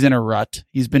a rut.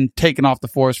 He's been taken off the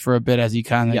force for a bit as he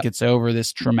kind of gets over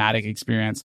this traumatic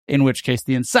experience. In which case,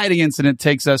 the inciting incident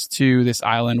takes us to this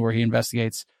island where he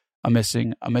investigates a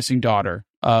missing daughter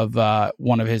of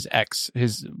one of his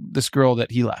this girl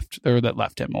that he left, or that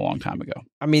left him a long time ago.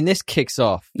 I mean, this kicks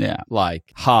off like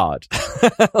hard.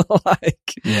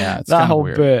 It's that whole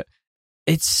weird. bit.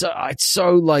 It's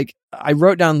so like, I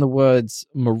wrote down the words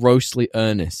morosely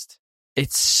earnest.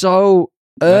 It's so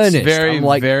earnest. That's very,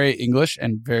 very English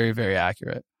and very, very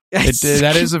accurate.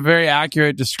 That is a very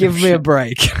accurate description. Give me a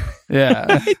break.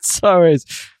 Yeah. It so is.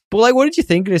 But like, what did you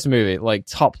think of this movie? Like,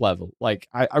 top level. Like,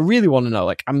 I really want to know.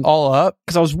 Like, I'm all up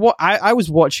because I was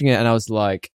watching it and I was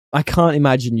like, I can't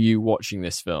imagine you watching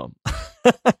this film.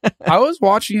 I was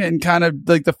watching it and kind of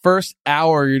like the first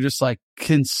hour, you're just like,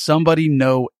 can somebody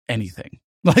know anything?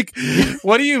 Like,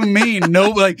 what do you mean?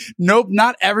 Nope.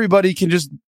 Not everybody can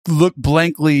just look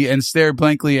blankly and stare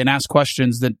blankly and ask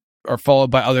questions that are followed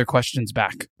by other questions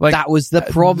back. Like, that was the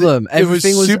problem.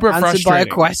 Everything was super answered frustrating by a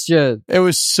question. It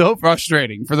was so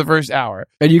frustrating for the first hour.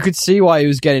 And you could see why he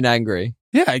was getting angry.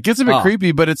 Yeah, it gets a bit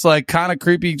creepy, but it's like kind of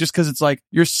creepy just because it's like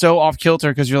you're so off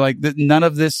kilter because you're like, none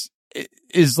of this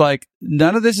is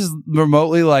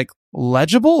remotely like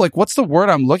legible. Like, what's the word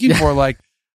I'm looking for? Like,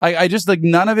 I just like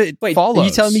none of it follows. Are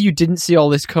you telling me you didn't see all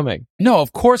this coming? No,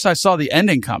 of course I saw the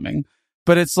ending coming,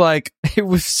 but it's like it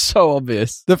was so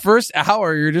obvious. The first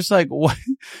hour, you're just like,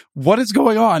 what is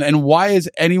going on, and why is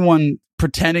anyone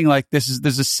pretending like there's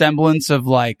a semblance of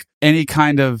like any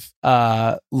kind of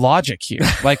logic here?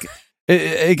 Like,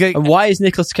 and why is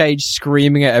Nicolas Cage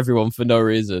screaming at everyone for no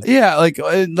reason? Yeah, like,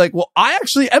 well, I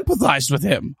actually empathized with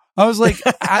him. I was like,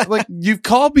 like, you've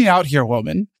called me out here,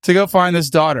 woman, to go find this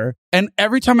daughter. And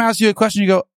every time I ask you a question, you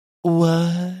go,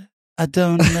 what? I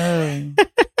don't know.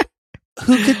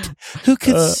 Who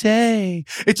could say?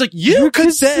 It's like, you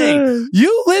could say.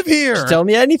 You live here. Just tell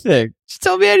me anything.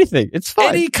 It's fine.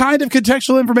 Any kind of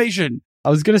contextual information. I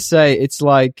was going to say, it's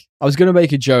like, I was going to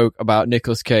make a joke about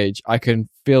Nicolas Cage. I can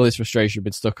feel his frustration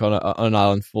being stuck on an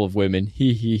island full of women.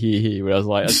 He. But I was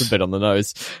like, that's a bit on the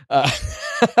nose.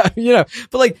 You know,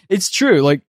 but like, it's true.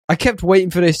 Like, I kept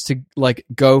waiting for this to like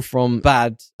go from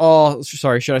bad. Oh,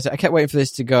 sorry, should I say? I kept waiting for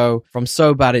this to go from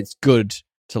so bad it's good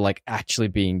to like actually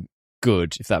being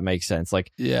good, if that makes sense.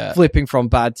 Like, flipping from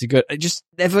bad to good. I just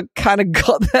never kind of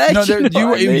got there.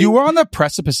 No, you were on the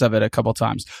precipice of it a couple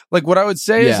times. Like, what I would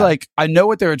say is like, I know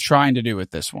what they were trying to do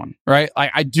with this one, right?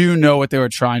 Like, I do know what they were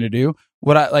trying to do.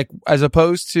 What I like, as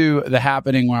opposed to The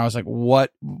Happening, where I was like,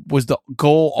 what was the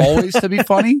goal always to be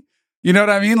funny? You know what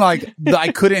I mean? Like,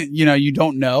 I couldn't, you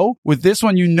don't know. With this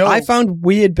one, I found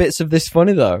weird bits of this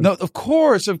funny though. No, of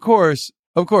course.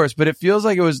 But it feels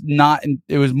like it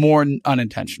was more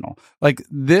unintentional. Like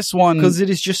this one, because it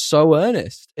is just so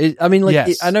earnest. I know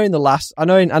in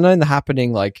The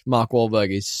Happening, like Mark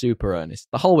Wahlberg is super earnest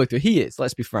the whole way through. He is,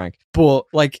 let's be frank. But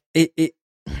like it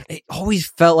always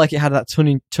felt like it had that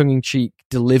tongue-in-cheek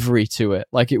delivery to it.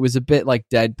 Like it was a bit like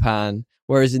deadpan.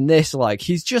 Whereas in this, like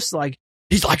he's like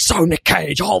so Nick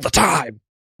Cage all the time.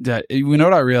 Yeah, you know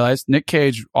what I realized? Nick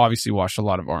Cage obviously watched a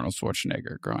lot of Arnold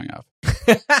Schwarzenegger growing up.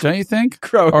 Don't you think?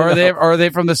 Or are they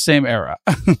from the same era?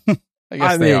 I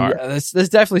guess they are. Yeah, there's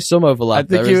definitely some overlap.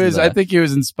 I think he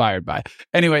was inspired by.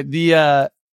 Anyway, so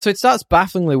it starts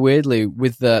bafflingly weirdly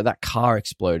with that car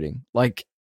exploding. Like,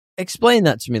 explain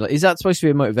that to me. Like, is that supposed to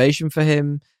be a motivation for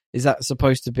him? Is that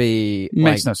supposed to be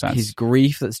makes no sense? His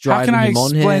grief that's driving him on here. How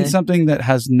can I explain something that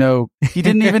has he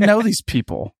didn't even know these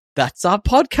people? That's our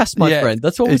podcast, my friend.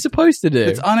 That's what we're supposed to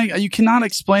do. You cannot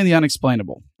explain the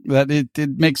unexplainable. That it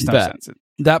makes no sense.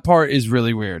 That part is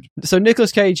really weird. So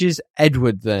Nicolas Cage is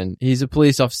Edward then. He's a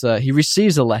police officer. He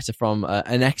receives a letter from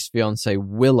an ex-fiancée,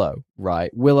 Willow, right?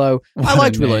 Willow. I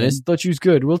liked Willow in this. Thought she was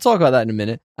good. We'll talk about that in a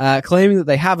minute. Claiming that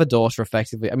they have a daughter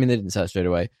effectively. I mean, they didn't say that straight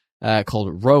away.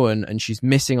 Called Rowan, and she's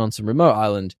missing on some remote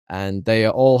island, and they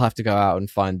all have to go out and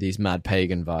find these mad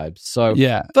pagan vibes. So,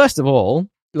 first of all,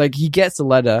 like, he gets a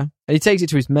letter and he takes it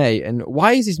to his mate. And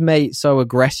why is his mate so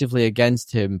aggressively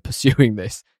against him pursuing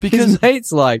this? Because his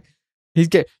mate's like, you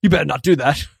better not do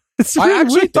that. I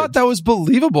actually thought that was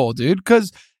believable, dude,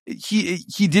 because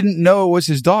he didn't know it was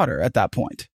his daughter at that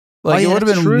point. Like, it would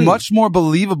have been much more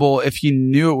believable if he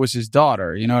knew it was his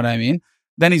daughter. You know what I mean?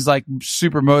 Then he's like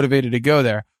super motivated to go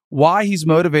there. Why he's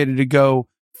motivated to go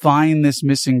find this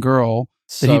missing girl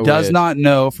that he does not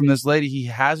know from this lady he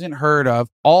hasn't heard of,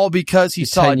 all because he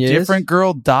saw a different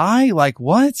girl die? Like,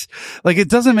 what? Like, it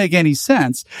doesn't make any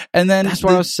sense. And then that's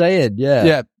what I was saying.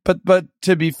 Yeah. But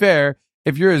to be fair,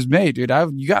 if you're his mate, dude, I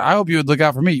hope you would look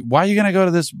out for me. Why are you going to go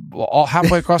to this all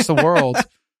halfway across the world?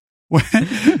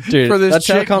 Dude, for this that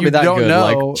chick can't you be that don't good.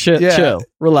 know. Like, chill,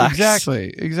 relax.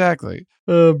 Exactly.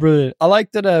 Oh, brilliant. I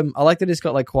like that it's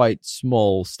got like quite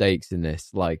small stakes in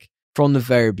this. Like, from the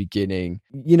very beginning,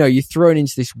 you're thrown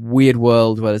into this weird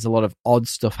world where there's a lot of odd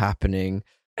stuff happening,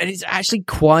 and it's actually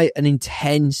quite an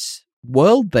intense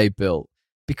world they built,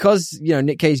 because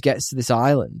Nick Cage gets to this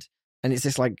island and it's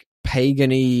this like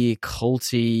pagan-y,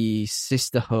 culty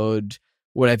sisterhood,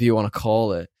 whatever you want to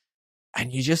call it,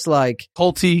 and you're just like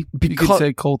culty. You could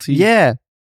say culty. Yeah.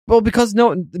 Well, because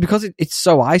it's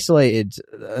so isolated,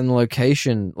 and the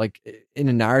location, like in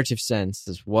a narrative sense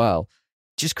as well,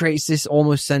 just creates this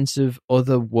almost sense of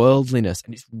otherworldliness,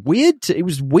 and it's weird. It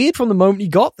was weird from the moment he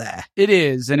got there. It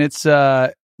is, and it's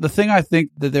the thing I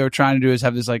think that they were trying to do is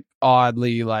have this like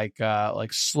oddly like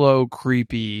slow,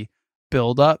 creepy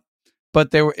build up,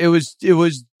 but it was.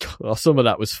 Well, some of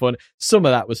that was fun.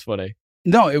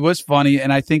 No, it was funny,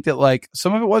 and I think that like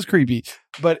some of it was creepy.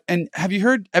 And have you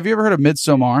ever heard of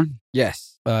Midsommar?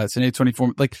 Yes. It's an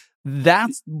A24. Like,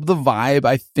 that's the vibe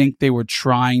I think they were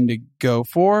trying to go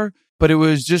for, but it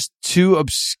was just too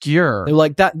obscure. They're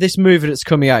like, this movie that's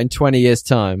coming out in 20 years'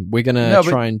 time, we're gonna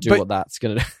try and do what that's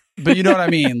gonna do. But you know what I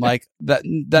mean? Like that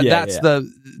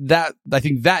I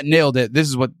think that nailed it. This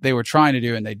is what they were trying to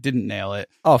do, and they didn't nail it.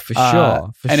 Oh, for sure.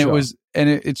 It was and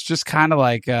it's just kind of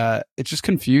like it's just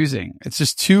confusing.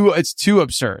 It's too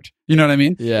absurd. You know what I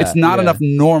mean? Yeah, it's not enough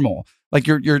normal. Like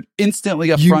you're instantly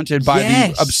affronted by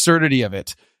the absurdity of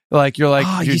it. Like you're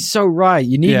like, you're so right.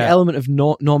 You need an element of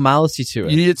normality to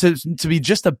it. You need it to be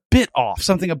just a bit off,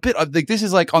 something a bit like this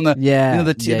is like on the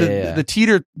the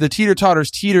teeter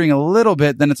totter's teetering a little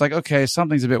bit. Then it's like, okay,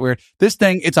 something's a bit weird. This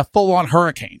thing, it's a full on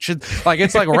hurricane. It's like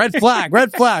red flag,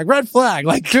 red flag, red flag.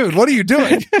 Like, dude, what are you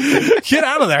doing? Get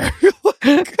out of there.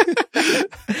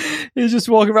 He's just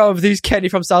walking around with these Kenny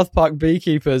from South Park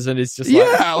beekeepers, and it's just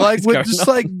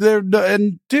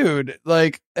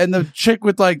and the chick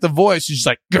with like the voice, she's just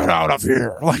like, get out of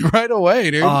here, like right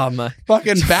away, dude.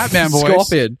 Fucking Batman voice.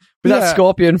 Scorpion. With that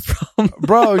Scorpion from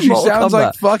bro, she sounds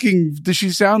Kombat.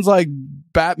 She sounds like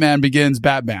Batman Begins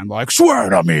Batman, like, swear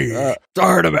to me.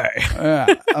 Swear to me.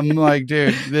 Yeah. I'm like,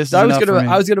 dude, this I is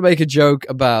I was gonna make a joke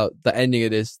about the ending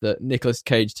of this, that Nicolas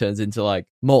Cage turns into like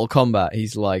Mortal Kombat.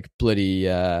 He's like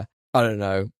bloody I don't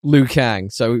know, Liu Kang.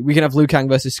 So we can have Liu Kang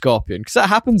versus Scorpion, because that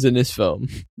happens in this film.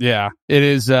 Yeah, it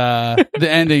is. The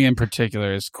ending in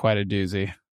particular is quite a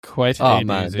doozy.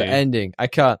 Man, the ending. I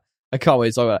can't wait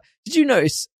to talk about it. Did you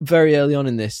notice very early on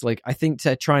in this, like, I think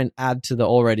to try and add to the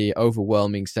already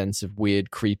overwhelming sense of weird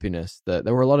creepiness, that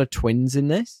there were a lot of twins in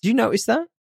this? Did you notice that?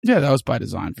 Yeah, that was by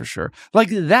design for sure. Like,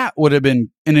 that would have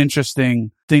been an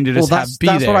interesting thing to just that's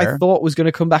there. That's what I thought was going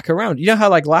to come back around. You know how,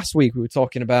 like, last week we were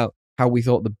talking about how we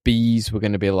thought the bees were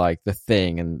going to be like the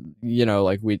thing, and you know,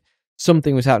 like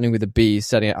something was happening with the bees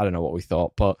setting it. I don't know what we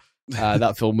thought, but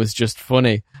that film was just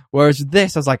funny. Whereas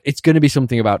this, I was like, it's going to be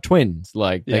something about twins.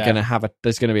 Like they're going to have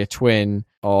there's going to be a twin,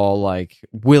 or like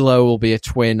Willow will be a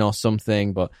twin or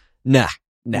something. But nah,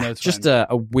 just a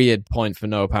weird point for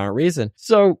no apparent reason.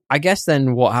 So I guess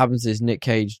then what happens is Nick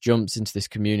Cage jumps into this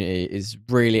community, is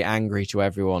really angry to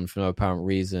everyone for no apparent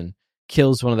reason,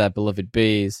 kills one of their beloved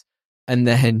bees, and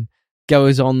then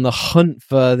goes on the hunt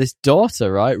for this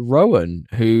daughter, right? Rowan,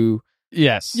 who,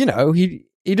 yes, you know, he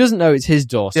doesn't know it's his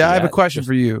daughter. Yeah, I have a question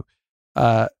for you,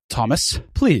 Thomas.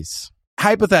 Please.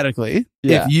 Hypothetically,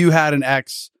 if you had an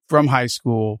ex from high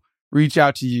school reach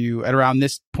out to you at around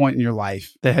this point in your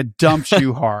life that had dumped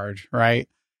you hard, right?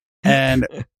 And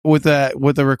with a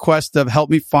request of help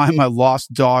me find my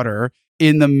lost daughter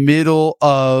in the middle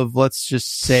of, let's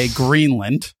just say,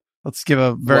 Greenland. Let's give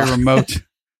a very remote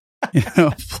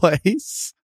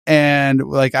place. And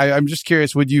like, I'm just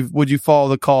curious, would you follow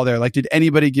the call there? Like, did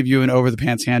anybody give you an over the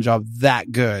pants hand job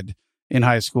that good in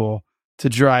high school to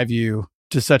drive you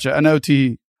to such an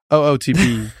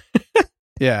OOTP?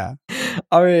 Yeah.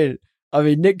 I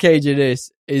mean, Nick Cage in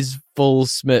this is full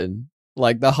smitten,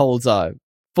 like the whole time,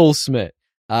 full smit.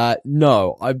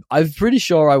 No, I'm pretty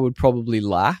sure I would probably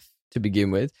laugh to begin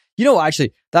with. You know what,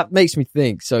 actually, that makes me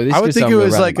think. So this, I would think it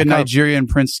was like a Nigerian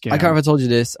prince scam. I can't remember if I told you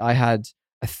this. I had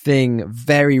a thing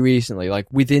very recently, like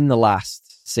within the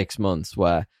last 6 months,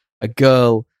 where a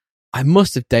girl, I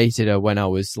must have dated her when I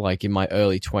was like in my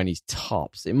early 20s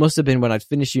tops. It must have been when I'd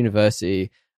finished university,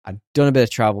 I'd done a bit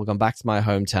of travel, gone back to my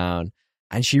hometown,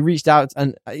 and she reached out,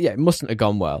 and it mustn't have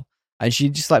gone well. And she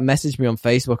just like messaged me on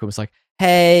Facebook and was like,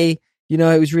 hey, you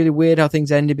know, it was really weird how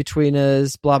things ended between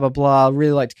us, blah, blah, blah. I'd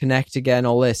really like to connect again,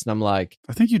 all this. And I'm like,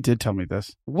 I think you did tell me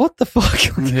this. What the fuck?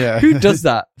 Yeah. Who does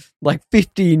that? Like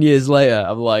 15 years later,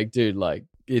 I'm like, dude, like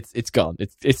it's gone.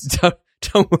 It's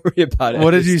don't worry about it.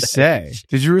 What did you say?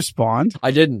 Did you respond?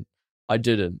 I didn't.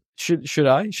 Should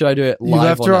I? Should I do it live? You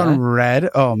left her on red?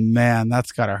 Oh man,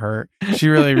 that's gotta hurt. She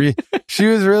really, she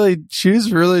was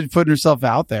really putting herself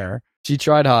out there. She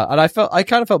tried hard, and I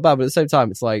kind of felt bad, but at the same time,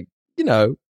 it's like, you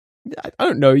know, I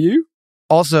don't know you.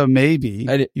 Also,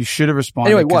 maybe you should have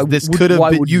responded. Anyway, why? This could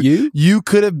have been you. You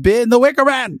could have been the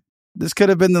Wickerman. This could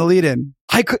have been the lead-in.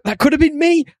 That could have been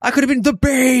me. I could have been the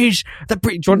beige. Do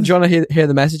you want to hear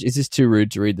the message? Is this too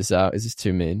rude to read this out? Is this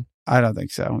too mean? I don't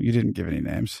think so. You didn't give any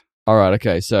names. All right.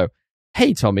 Okay. So,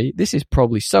 hey, Tommy, this is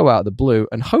probably so out of the blue,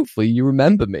 and hopefully you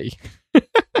remember me.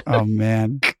 Oh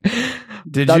man.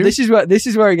 Did now, you? This is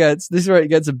where it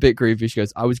gets a bit creepy. She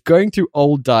goes, I was going through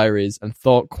old diaries and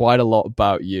thought quite a lot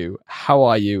about you. How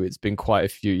are you? It's been quite a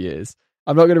few years.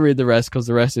 I'm not going to read the rest because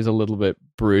the rest is a little bit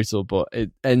brutal, but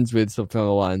it ends with something on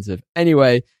the lines of,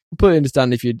 anyway, completely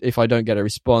understand if I don't get a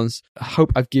response. I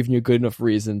hope I've given you a good enough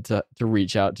reason to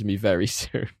reach out to me very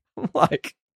soon. I'm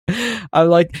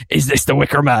like, is this the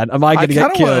Wicker Man? Am I going to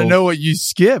get killed? I want to know what you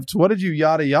skipped. What did you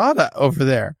yada yada over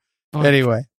there?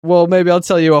 Anyway. Well, maybe I'll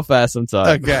tell you off air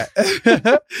sometime. Okay.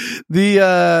 You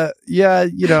know,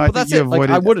 I but that's it. Like,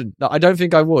 I wouldn't. No, I don't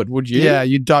think I would. Would you? Yeah,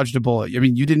 you dodged a bullet. I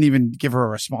mean, you didn't even give her a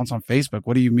response on Facebook.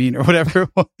 What do you mean, or whatever?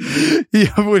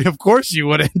 Yeah, of course you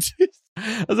wouldn't.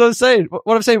 That's what I'm saying.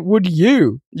 What I'm saying, would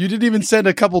you? You didn't even send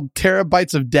a couple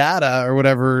terabytes of data or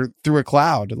whatever through a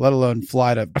cloud, let alone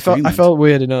fly to Greenland. I felt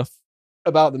weird enough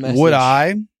about the message. Would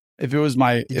I? If it was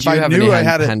my... Did if you I have knew any I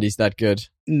had handies that good?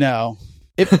 No.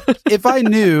 If I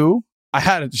knew I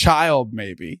had a child,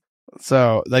 maybe.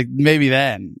 So, like, maybe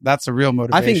then. That's a real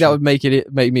motivation. I think that would make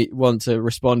me want to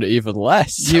respond even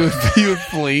less. You would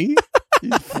flee?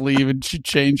 You'd flee and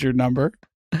change your number?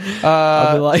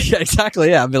 I'd be like, exactly,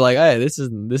 yeah. I'd be like, hey, this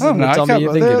isn't the Tommy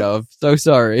you're thinking of. So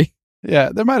sorry. Yeah,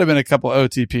 there might have been a couple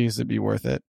OTPs that'd be worth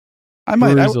it. I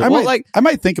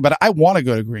might think about it. I want to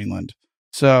go to Greenland.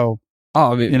 So,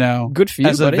 I mean, good for you,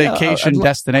 as a vacation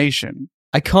destination.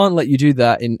 I can't let you do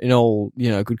that in all,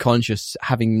 good conscience,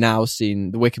 having now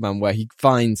seen The Wickerman, where he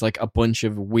finds like a bunch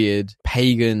of weird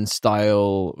pagan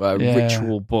style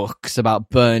ritual books about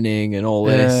burning and all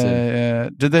this. Yeah.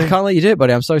 Did they? I can't let you do it,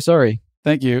 buddy. I'm so sorry.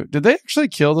 Thank you. Did they actually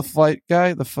kill the flight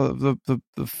guy, the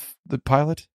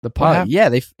pilot? The pilot?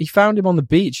 Yeah, he found him on the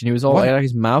beach and he was all like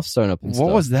his mouth sewn up and stuff.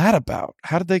 What was that about?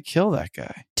 How did they kill that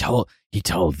guy? He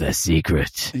told their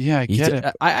secret. Yeah, I get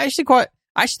it. I actually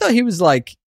thought he was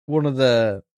like one of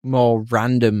the more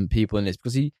random people in this,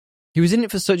 because he was in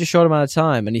it for such a short amount of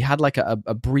time and he had like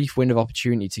a brief window of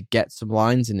opportunity to get some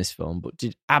lines in this film, but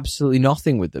did absolutely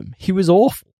nothing with them. He was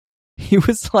awful. He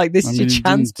was like, this is your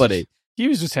chance, buddy. He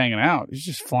was just hanging out. He was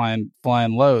just flying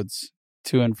loads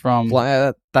to and from.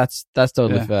 That's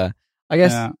totally fair. I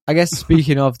guess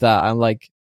speaking of that, I'm like,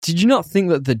 did you not think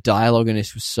that the dialogue in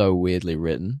this was so weirdly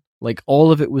written? Like,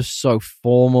 all of it was so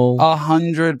formal.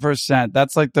 100%.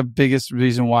 That's like the biggest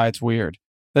reason why it's weird.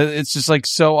 It's just like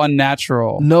so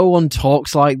unnatural. No one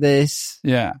talks like this.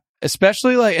 Yeah.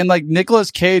 Especially like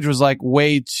Nicolas Cage was like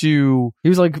way too... He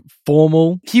was like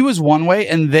formal. He was one way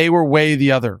and they were way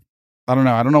the other. I don't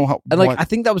know how... And I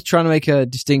think that was trying to make a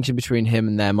distinction between him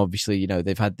and them. Obviously,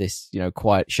 they've had this,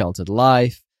 quiet, sheltered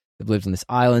life. They've lived on this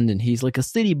island and he's like a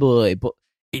city boy, but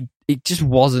it just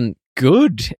wasn't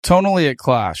good. Tonally, it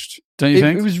clashed. Don't you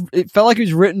think? It felt like it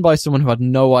was written by someone who had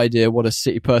no idea what a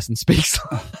city person speaks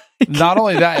like. Not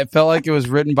only that, it felt like it was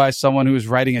written by someone who was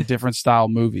writing a different style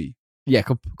movie. Yeah,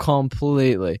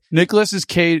 completely. Nicolas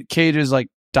Cage's like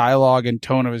dialogue and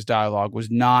tone of his dialogue was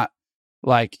not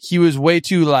like, he was way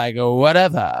too like,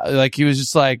 whatever. Like, he was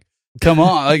just like, come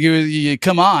on. Like,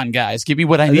 come on, guys, give me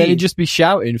what I need. Then he'd just be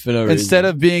shouting for no reason. Instead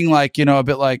of being like, a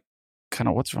bit like, kind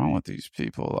of, what's wrong with these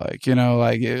people? Like,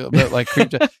 like a bit like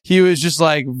creeped out. He was just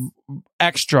like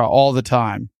extra all the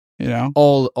time,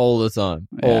 all the time,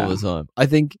 all the time. I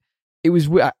think it was.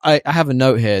 I have a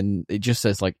note here, and it just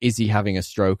says like, is he having a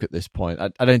stroke at this point?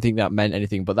 I don't think that meant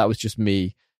anything, but that was just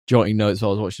me jotting notes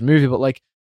while I was watching the movie. But like,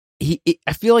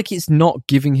 I feel like it's not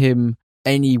giving him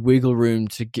any wiggle room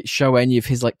to show any of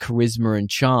his like charisma and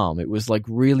charm. It was like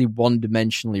really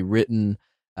one-dimensionally written.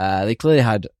 They clearly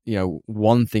had,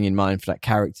 one thing in mind for that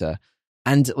character.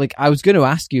 And like, I was going to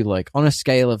ask you, like, on a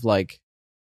scale of like,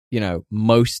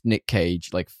 most Nick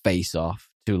Cage, like Face Off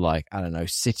to like, I don't know,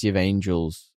 City of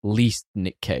Angels, least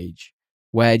Nick Cage,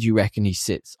 where do you reckon he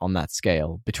sits on that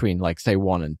scale between like, say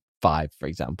 1 and 5, for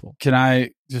example? Can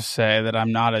I just say that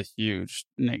I'm not a huge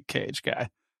Nick Cage guy?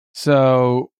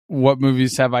 So what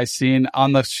movies have I seen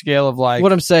on the scale of like...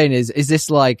 What I'm saying is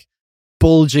this like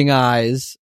bulging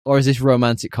eyes, or is this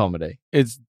romantic comedy?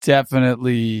 It's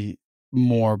definitely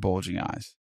more bulging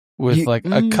eyes with like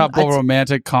a couple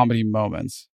romantic comedy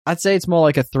moments. I'd say it's more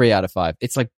like a 3 out of 5.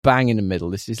 It's like bang in the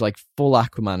middle. This is like full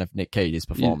Aquaman of Nick Cage's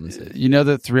performances. You know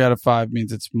that 3 out of 5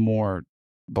 means it's more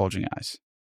bulging eyes.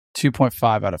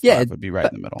 2.5 out of 5 would be right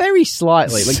in the middle. Very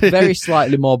slightly, like very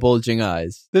slightly more bulging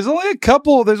eyes. There's only a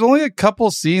couple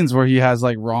scenes where he has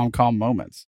like rom-com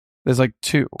moments. There's like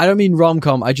 2. I don't mean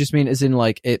rom-com. I just mean as in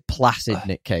like placid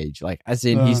Nick Cage, like as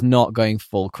in he's not going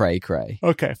full cray-cray.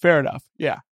 Okay, fair enough.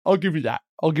 Yeah, I'll give you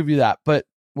that. But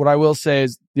what I will say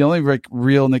is the only like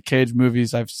real Nick Cage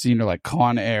movies I've seen are like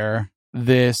Con Air.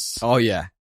 This. Oh yeah.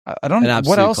 I don't know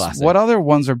what else. Classic. What other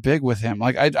ones are big with him?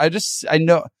 Like I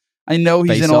know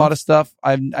he's Face in Off? a lot of stuff.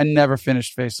 I never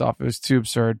finished Face Off. It was too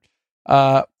absurd.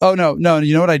 No. You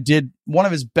know what I did? One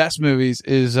of his best movies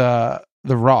is The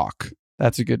Rock.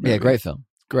 That's a good movie. Yeah, great film.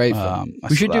 Great film.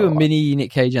 We should do a mini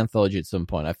Nick Cage anthology at some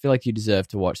point. I feel like you deserve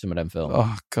to watch some of them films.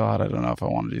 Oh God, I don't know if I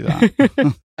want to do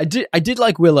that. I did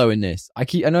like Willow in this. I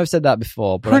know I've said that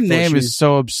before, but her name is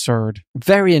so absurd,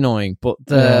 very annoying. But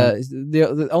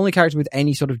the only character with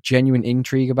any sort of genuine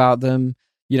intrigue about them,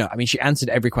 I mean, she answered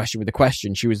every question with a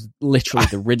question. She was literally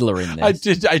the Riddler in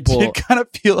this. I did kind of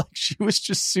feel like she was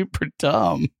just super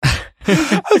dumb.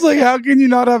 I was like, how can you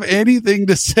not have anything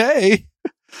to say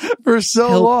for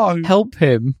so long? Help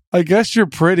him. I guess you're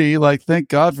pretty. Like, thank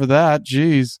God for that.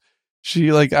 Jeez.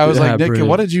 She like, I was like, Nick, brilliant.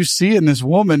 What did you see in this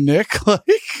woman, Nick? Like,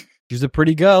 she's a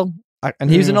pretty girl.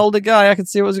 And he was an older guy. I could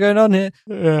see what was going on here.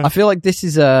 Yeah. I feel like this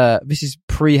is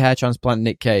pre-hair transplant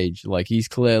Nick Cage. Like he's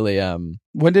clearly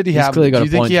when did he have? Do you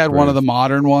think he had one of the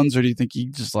modern ones, or do you think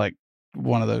he just like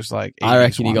one of those like? I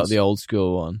reckon he got the old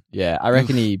school one. Yeah, I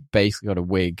reckon he basically got a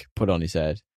wig put on his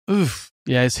head. Oof.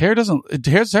 Yeah, his hair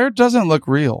doesn't look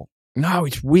real. No,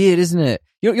 it's weird, isn't it?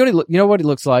 You know what it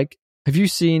looks like? Have you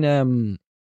seen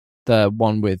the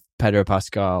one with Pedro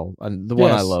Pascal and the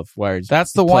one I love where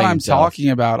that's the one I'm talking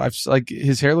about. I've like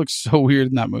his hair looks so weird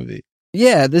in that movie.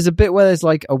 Yeah, there's a bit where there's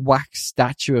like a wax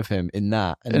statue of him in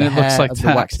that, and the it looks like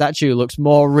the wax statue looks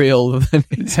more real than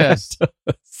his hair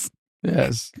does.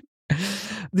 Yes.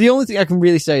 The only thing I can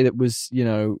really say that was,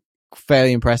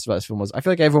 fairly impressed about this film was I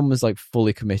feel like everyone was like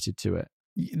fully committed to it.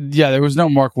 Yeah, there was no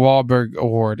Mark Wahlberg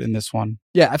award in this one.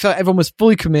 Yeah, I felt like everyone was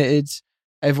fully committed.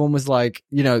 Everyone was like,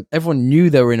 everyone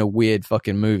knew they were in a weird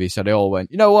fucking movie, so they all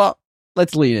went, you know what?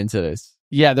 Let's lean into this.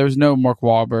 Yeah, there was no Mark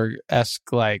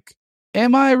Wahlberg-esque, like,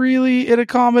 am I really in a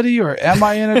comedy or am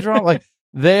I in a drama? Like,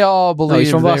 they all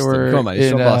believed they were Come on,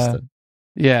 he's from Boston.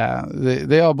 Yeah,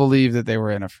 they all believed that they were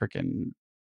in a freaking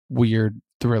weird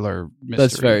thriller mystery.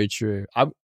 That's very true.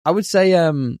 I would say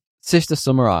Sister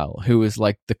Summer Isle, who was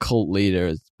like the cult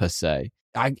leader per se.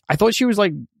 I thought she was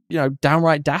like,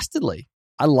 downright dastardly.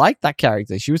 I liked that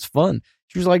character. She was fun.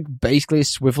 She was like basically a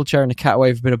swivel chair and a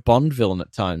cataway, a bit of Bond villain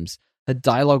at times. Her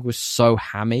dialogue was so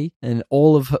hammy, and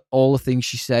all the things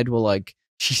she said were like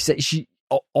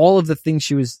all of the things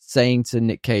she was saying to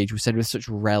Nick Cage was said with such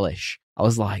relish. I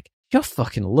was like, you're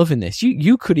fucking loving this.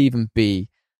 You could even be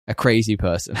a crazy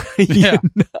person. Yeah.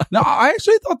 No, I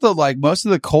actually thought that like most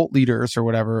of the cult leaders or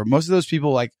whatever, most of those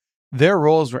people, like their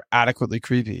roles were adequately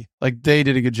creepy. Like they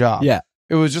did a good job. Yeah.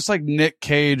 It was just like Nick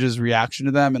Cage's reaction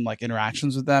to them and like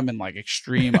interactions with them and like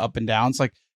extreme up and downs,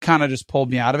 like kind of just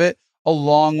pulled me out of it,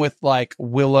 along with like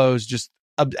Willow's just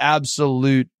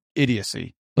absolute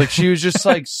idiocy. Like she was just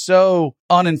like so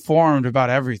uninformed about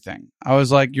everything. I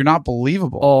was like, you're not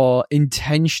believable. Or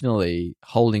intentionally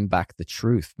holding back the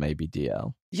truth, maybe,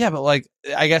 DL. Yeah, but like,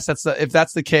 I guess if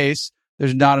that's the case,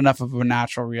 there's not enough of a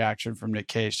natural reaction from Nick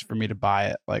Cage for me to buy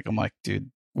it. Like, I'm like, dude,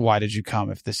 why did you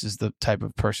come if this is the type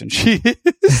of person she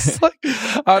is? Like,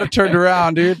 I would have turned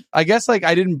around, dude. I guess like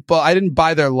I didn't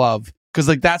buy their love because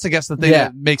like that's I guess the thing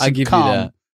that makes him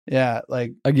come. Yeah,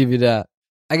 like I'll give you that.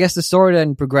 I guess the story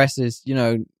then progresses.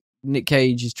 Nick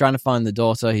Cage is trying to find the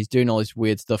daughter. He's doing all this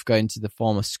weird stuff, going to the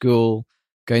former school,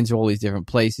 going to all these different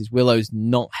places. Willow's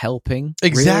not helping.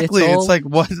 Exactly. Really it's like,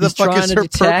 what the fuck is her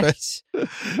purpose?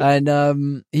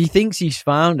 And he thinks he's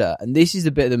found her. And this is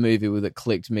the bit of the movie that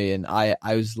clicked me. And I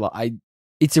was like,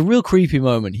 it's a real creepy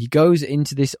moment. He goes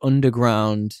into this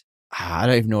underground. I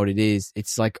don't even know what it is.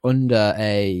 It's like under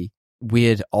a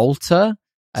weird altar.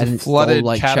 And it's flooded, all,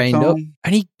 like chained up,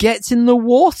 and he gets in the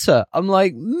water. I'm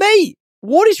like, mate,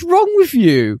 what is wrong with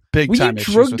you? Big time. Were you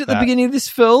drugged at the beginning of this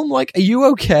film? Like, are you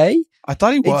okay? I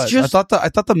thought he was. I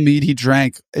thought the mead he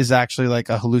drank is actually like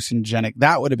a hallucinogenic.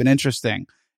 That would have been interesting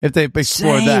if they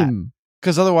explored that.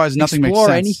 Because otherwise, nothing makes sense.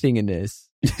 Explore anything in this.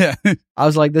 Yeah, I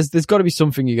was like, there's got to be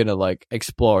something you're gonna like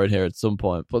explore in here at some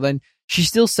point. But then she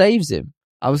still saves him.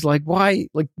 I was like, why?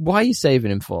 Like, why are you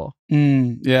saving him for?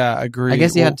 Yeah, I agree. I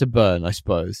guess he had to burn, I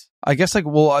suppose. I guess, like,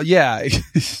 well, yeah.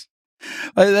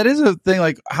 That is a thing,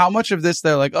 like, how much of this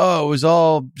they're like, oh, it was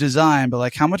all designed, but,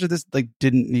 like, how much of this, like,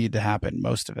 didn't need to happen?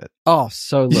 Most of it. Oh,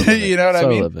 so little. You know what I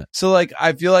mean? So, like,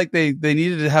 I feel like they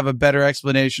needed to have a better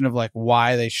explanation of, like,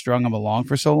 why they strung him along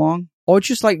for so long. Or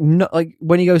just like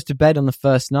when he goes to bed on the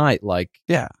first night, like,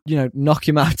 yeah, knock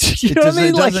him out. You know what I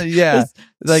mean? Like, yeah,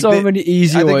 like so many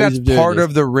easy ways. I think that's part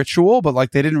of the ritual, but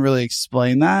like they didn't really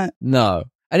explain that. No,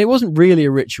 and it wasn't really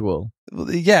a ritual.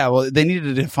 Yeah, well, they needed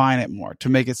to define it more to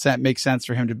make it make sense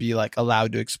for him to be like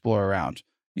allowed to explore around.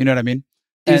 You know what I mean?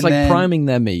 It was like priming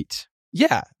their meat.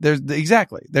 Yeah,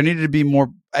 exactly. There needed to be more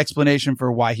explanation for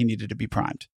why he needed to be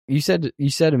primed. You said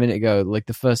a minute ago, like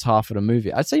the first half of the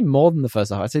movie. I'd say more than the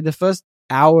first half. I'd say the first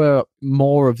hour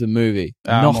more of the movie.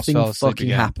 Nothing fucking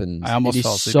happens. I almost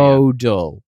fell asleep. It is so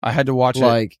dull. I had to watch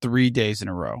it 3 days in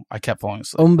a row. I kept falling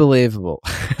asleep. Unbelievable.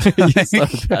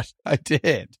 I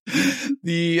did.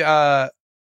 The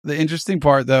interesting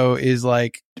part though is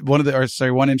like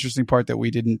one interesting part that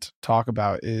we didn't talk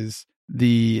about is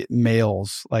the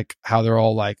males, like how they're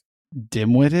all like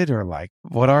dim-witted or like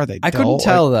what are they? I couldn't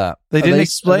tell that. They didn't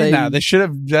explain that. They should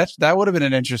have. That would have been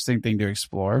an interesting thing to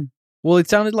explore. Well, it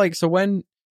sounded like when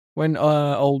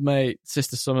old mate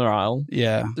Sister Summer Isle,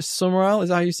 Summer Isle, is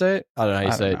that how you say it? I don't know how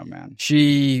you say it, man.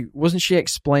 She wasn't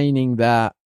explaining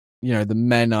that the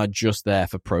men are just there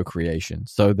for procreation.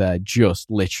 So they're just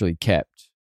literally kept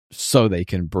so they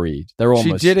can breed. They're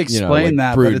almost, she did explain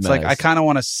that, but it's mares. like, I kind of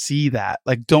want to see that.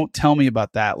 Like, don't tell me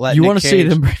about that. You want to see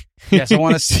them? Yes, I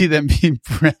want to see them being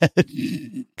bred.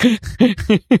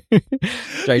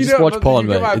 Just watch porn,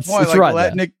 mate. It's like, right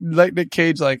let Nick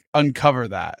Cage like uncover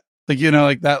that. Like,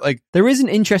 like that. Like, there is an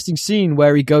interesting scene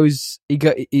where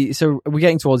so we're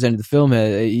getting towards the end of the film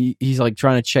here. He's like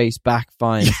trying to chase back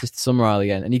Sister Summerisle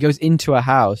again, and he goes into a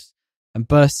house and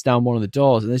bursts down one of the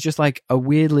doors, and there's just like a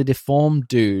weirdly deformed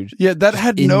dude. Yeah, that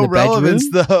had no relevance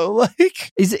though.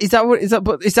 Like, is that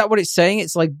what it's saying?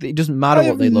 It's like it doesn't matter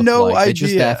what they look like. They're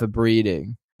just there for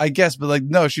breeding, I guess. But like,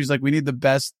 no, she's like, we need the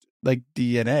best like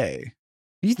DNA.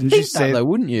 You think that though,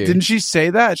 wouldn't you? Didn't she say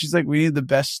that? She's like, we need the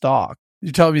best stock.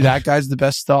 You're telling me that guy's the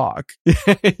best stock?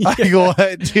 Yeah. Like,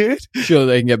 what, dude? Sure,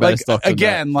 they can get better stock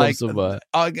again. Like,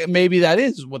 maybe that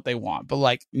is what they want, but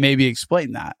like, maybe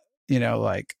explain that.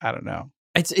 Like, I don't know.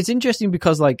 It's interesting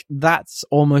because like that's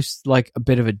almost like a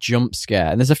bit of a jump scare,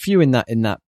 and there's a few in that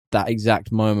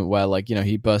exact moment where like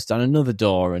he bursts down another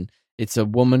door and it's a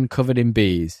woman covered in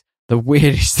bees. The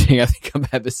weirdest thing I think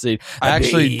I've ever seen. I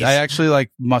actually like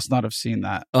must not have seen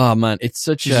that. Oh man, it's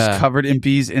she's just covered in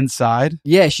bees inside.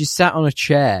 Yeah, she's sat on a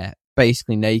chair,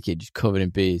 basically naked, just covered in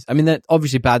bees. I mean, they're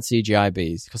obviously bad CGI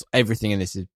bees because everything in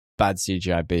this is bad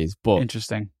CGI bees. But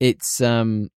interesting. It's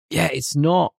it's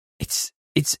not.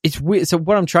 It's weird. So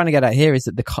what I'm trying to get at here is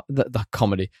that the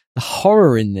comedy, the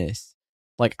horror in this,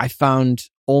 like I found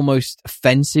almost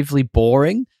offensively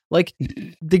boring. Like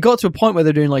they got to a point where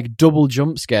they're doing like double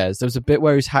jump scares. There was a bit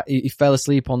where he fell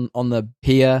asleep on the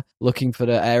pier looking for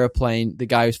the aeroplane, the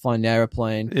guy who's flying the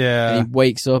aeroplane. Yeah. And he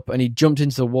wakes up and he jumped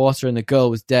into the water and the girl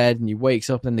was dead, and he wakes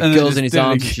up and the girl's in his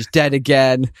arms and she's dead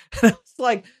again. It's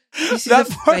like, this is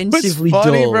offensively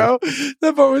funny, dull. Bro.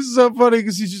 That part was so funny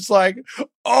because he's just like,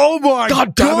 oh my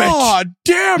God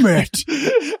damn it.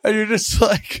 And you're just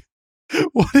like,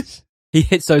 what is... He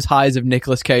hits those highs of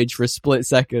Nicolas Cage for a split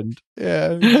second.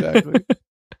 Yeah, exactly.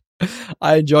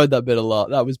 I enjoyed that bit a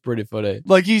lot. That was pretty funny.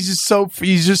 Like he's just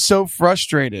so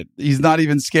frustrated. He's not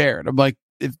even scared. I'm like,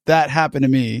 if that happened to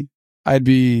me, I'd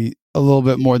be a little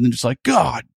bit more than just like,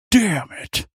 God damn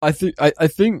it. I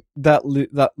think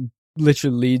that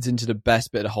literally leads into the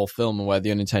best bit of the whole film, and where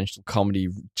the unintentional comedy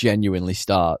genuinely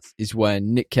starts is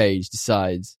when Nick Cage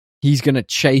decides he's going to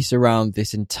chase around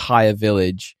this entire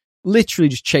village, literally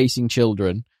just chasing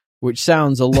children, which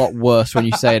sounds a lot worse when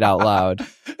you say it out loud.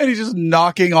 And he's just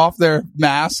knocking off their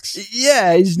masks.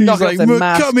 Yeah, he's knocking off their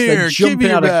masks. Come here, give me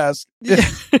your mask. Yeah.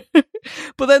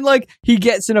 But then, like, he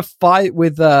gets in a fight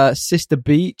with Sister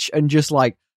Beach and just,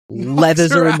 like,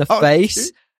 leathers her in the face.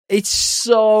 Dude. It's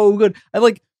so good. And,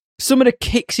 like, some of the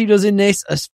kicks he does in this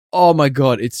are, oh my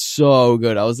God, it's so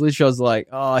good. I was like,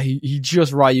 oh, he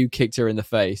just Ryu kicked her in the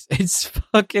face. It's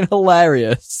fucking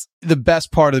hilarious. The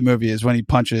best part of the movie is when he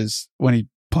punches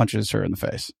her in the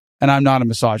face. And I'm not a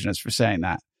misogynist for saying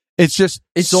that. It's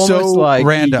almost so like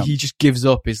random. He just gives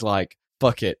up. He's like,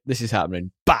 fuck it, this is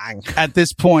happening. Bang. At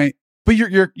this point, but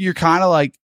you're kind of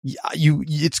like,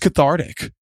 it's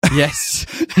cathartic. Yes.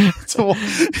 It's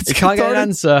you can't get an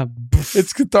answer.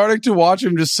 It's cathartic to watch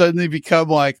him just suddenly become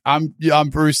like, I'm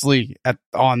Bruce Lee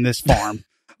on this farm.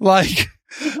 Like,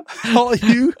 all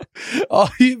you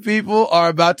people are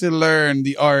about to learn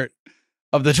the art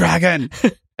of the dragon.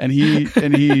 And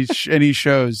he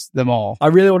shows them all. I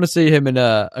really want to see him in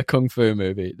a kung fu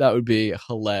movie. That would be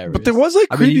hilarious. But there was like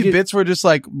creepy bits where just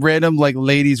like random like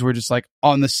ladies were just like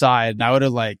on the side, and I would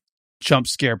have like jump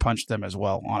scare punched them as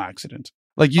well on accident.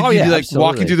 Like you'd be like absolutely.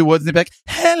 Walking through the woods and they'd be like,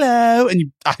 hello.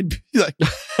 And I'd be like,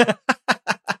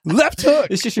 left hook.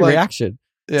 It's just your reaction.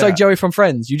 Yeah. It's like Joey from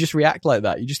Friends. You just react like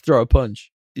that. You just throw a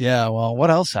punch. Yeah. Well, what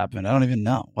else happened? I don't even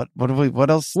know. What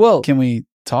else can we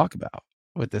talk about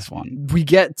with this one? We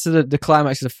get to the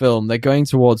climax of the film. They're going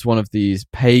towards one of these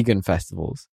pagan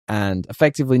festivals. And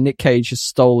effectively, Nick Cage has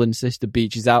stolen Sister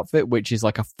Beach's outfit, which is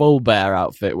like a full bear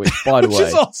outfit, which, by the way,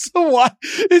 is also why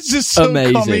it's just so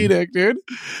amazing. Comedic, dude.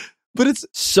 But it's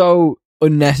so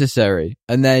unnecessary.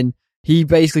 And then he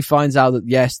basically finds out that,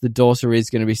 yes, the daughter is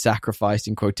going to be sacrificed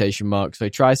in quotation marks. So he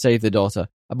tries to save the daughter.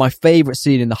 And my favorite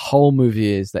scene in the whole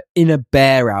movie is that in a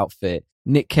bear outfit,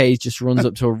 Nick Cage just runs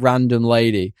up to a random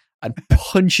lady and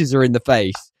punches her in the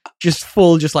face. Just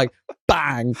like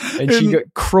bang. And she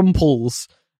crumples.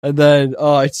 And then,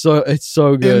 it's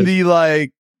so good. In the,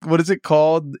 like, what is it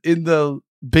called? In the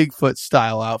Bigfoot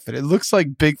style outfit. It looks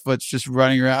like Bigfoot's just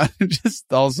running around and just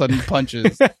all of a sudden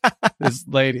punches this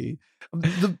lady.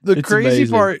 The crazy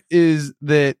part is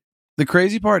that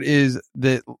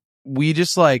we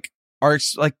just like are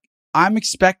like, I'm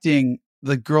expecting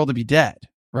the girl to be dead.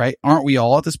 right? Aren't we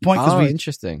all at this point?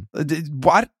 Interesting.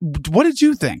 What did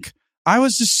you think? I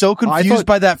was just so confused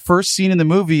by that first scene in the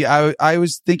movie. I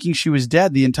was thinking she was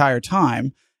dead the entire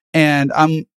time, and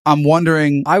I'm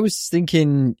wondering. I was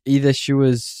thinking either she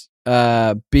was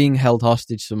being held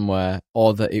hostage somewhere,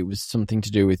 or that it was something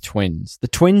to do with twins. The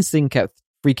twins thing kept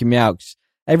freaking me out.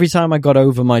 Every time I got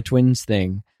over my twins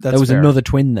thing, there was another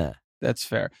twin there. That's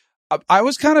fair. I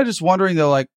was kind of just wondering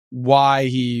though, like why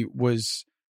he was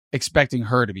expecting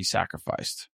her to be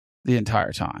sacrificed the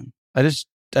entire time. I didn't.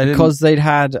 Because they'd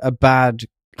had a bad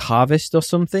harvest or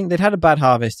something. They'd had a bad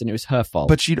harvest and it was her fault.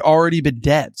 But she'd already been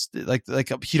dead. Like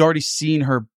he'd already seen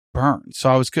her burn.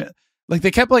 So I was like,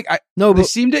 they kept like, they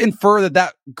seemed to infer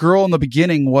that girl in the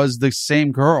beginning was the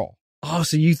same girl. Oh,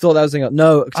 so you thought that was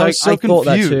no? I was so thought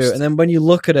that confused. too. And then when you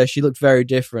look at her, she looked very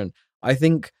different. I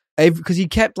think because he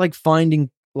kept like finding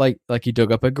like he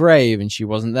dug up a grave and she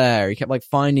wasn't there. He kept like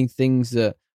finding things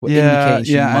that were indicating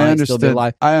she might still be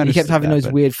alive. He kept having those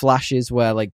weird flashes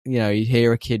where like, you know, you'd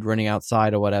hear a kid running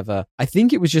outside or whatever. I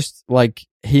think it was just like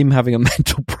him having a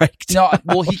mental breakdown.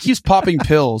 No, well, he keeps popping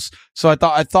pills. So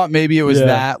I thought maybe it was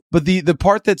that. But the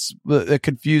part that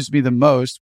confused me the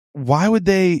most, why would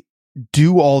they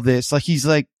do all this? Like he's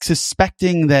like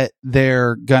suspecting that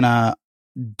they're gonna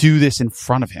do this in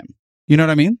front of him. You know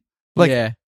what I mean?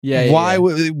 Like, why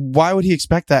would he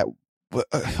expect that?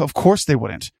 Of course they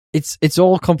wouldn't. It's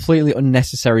all completely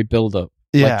unnecessary build-up.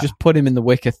 Yeah. Like, just put him in the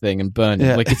Wicker thing and burn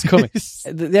him. Like, it's coming.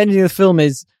 The ending of the film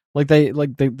is, like, the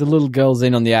little girl's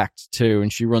in on the act, too,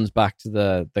 and she runs back to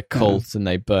the cult, and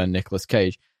they burn Nicolas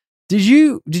Cage. Did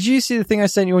you see the thing I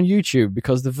sent you on YouTube?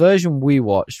 Because the version we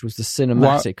watched was the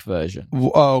cinematic version.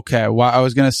 Okay. I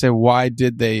was going to say, why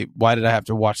did I have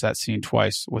to watch that scene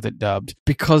twice with it dubbed?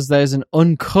 Because there's an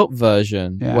uncut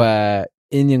version where,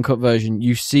 in the uncut version,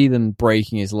 you see them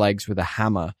breaking his legs with a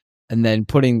hammer. And then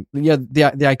putting the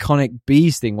iconic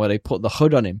bees thing where they put the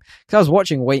hood on him. Because I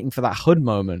was waiting for that hood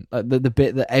moment, the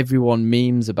bit that everyone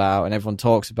memes about and everyone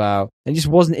talks about, and it just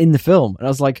wasn't in the film. And I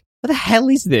was like, what the hell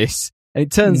is this? And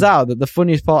it turns out that the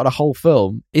funniest part of the whole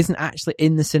film isn't actually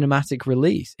in the cinematic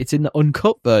release. It's in the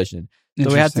uncut version. So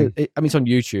we had to, it's on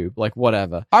YouTube, like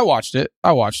whatever. I watched it.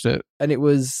 And it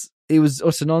was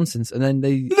utter nonsense. And then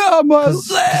no, my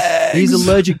legs! He's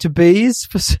allergic to bees.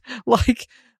 Like,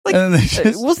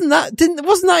 wasn't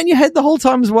that in your head the whole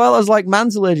time as well? I was like,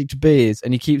 man's allergic to bees,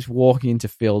 and he keeps walking into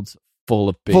fields full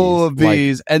of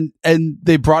bees. And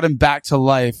they brought him back to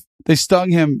life. They stung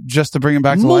him just to bring him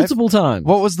back to life. Multiple times.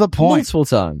 What was the point? Multiple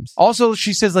times. Also,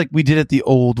 she says, like, we did it the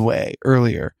old way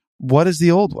earlier. What is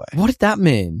the old way? What did that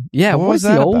mean? Yeah, what is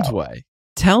the old way?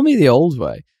 Tell me the old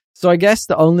way. So I guess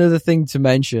the only other thing to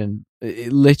mention,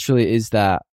 it literally is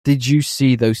that, did you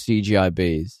see those CGI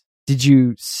bees? Did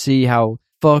you see how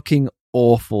fucking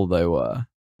awful they were?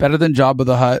 Better than Jabba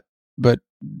the Hutt, but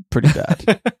pretty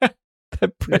bad.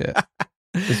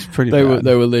 It's pretty bad.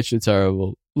 They were literally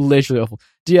terrible. Literally awful.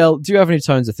 DL, do you have any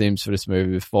tones of themes for this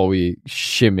movie before we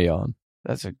shimmy on?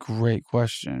 That's a great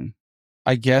question.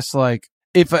 I guess, like,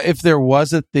 if there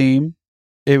was a theme,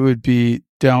 it would be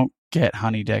don't get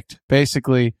honey-dicked.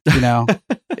 Basically, you know,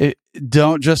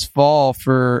 don't just fall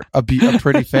for a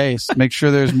pretty face. Make sure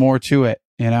there's more to it,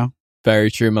 you know?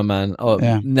 Very true, my man. Oh,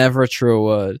 yeah. Never a truer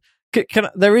word.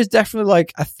 There is definitely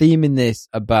like a theme in this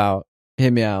about,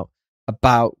 hear me out,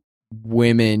 about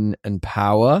women and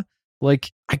power.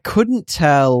 Like, I couldn't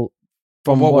tell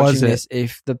from watching this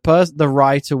if the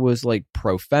writer was like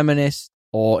pro-feminist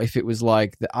or if it was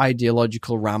like the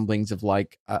ideological ramblings of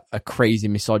like a crazy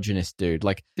misogynist dude.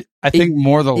 Like, I think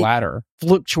more the latter.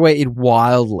 Fluctuated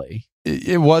wildly.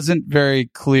 It wasn't very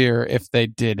clear if they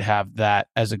did have that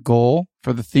as a goal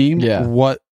for the theme. Yeah.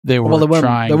 What they were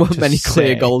trying to There weren't many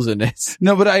clear goals in this.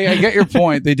 No, but I get your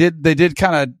point. They did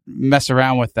kind of mess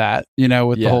around with that, you know,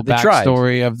 with the whole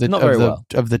backstory of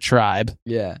the tribe.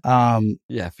 Yeah.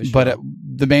 Yeah, for sure. But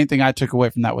the main thing I took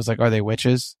away from that was like, are they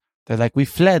witches? They're like, we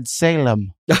fled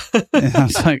Salem. And I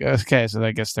was like, okay, so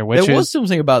I guess they're witches. There was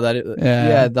something about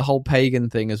that. The whole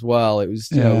pagan thing as well. It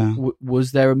was, you know,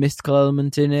 was there a mystical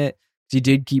element in it? He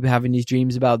did keep having these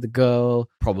dreams about the girl.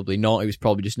 Probably not. It was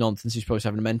probably just nonsense. He was probably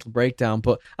having a mental breakdown.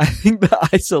 But I think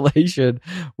that isolation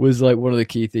was like one of the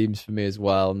key themes for me as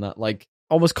well. And that like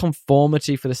almost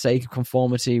conformity for the sake of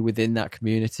conformity within that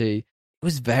community. It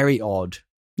was very odd.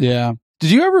 Yeah.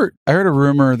 Did you ever, I heard a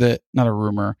rumor not a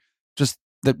rumor, just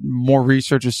that more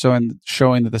research is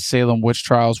showing that the Salem witch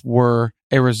trials were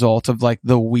a result of like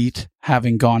the wheat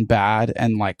having gone bad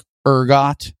and like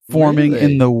ergot forming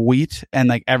in the wheat, and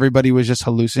like everybody was just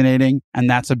hallucinating, and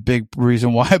that's a big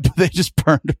reason why they just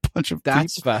burned a bunch of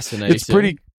That's people. fascinating. It's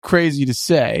pretty crazy to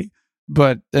say,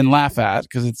 and laugh at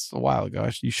because it's a while ago.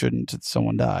 You shouldn't.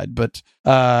 Someone died. But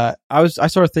I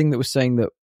saw a thing that was saying that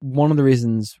one of the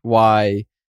reasons why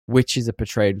witches are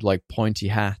portrayed with like pointy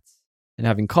hats and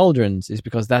having cauldrons is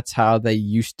because that's how they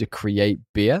used to create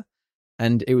beer.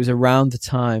 And it was around the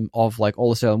time of like all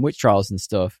the Salem witch trials and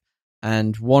stuff.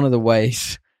 And one of the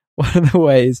ways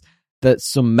that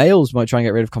some males might try and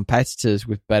get rid of competitors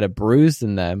with better brews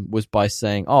than them was by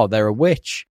saying, "Oh, they're a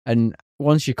witch." And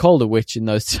once you're called a witch in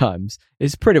those times,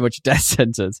 it's pretty much a death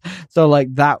sentence. So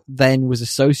like that then was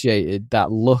associated,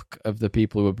 that look of the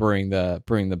people who were brewing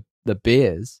the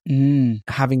beers,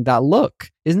 having that look.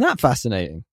 Isn't that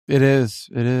fascinating? It is.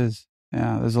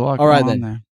 Yeah, there's a lot going on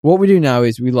there. What we do now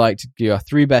is we like to do our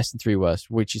 3 best and 3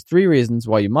 worst, which is 3 reasons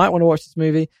why you might want to watch this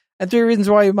movie and 3 reasons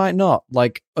why you might not,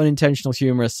 like unintentional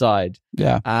humor aside.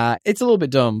 Yeah. It's a little bit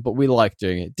dumb, but we like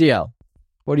doing it. DL,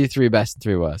 what are your 3 best and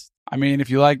 3 worst? I mean, if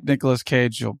you like Nicolas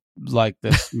Cage, you'll like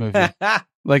this movie.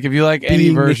 Like if you like any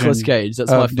version Nicolas Cage,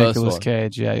 that's my first Nicolas one.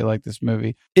 Cage, yeah, you like this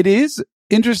movie. It is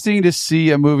interesting to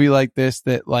see a movie like this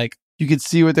that like you can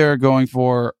see what they're going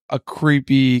for, a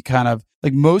creepy kind of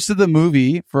like most of the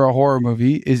movie for a horror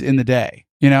movie is in the day,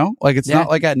 you know, like it's not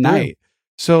like at night.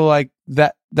 So like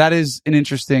that is an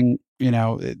interesting, you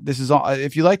know, this is all,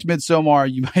 if you liked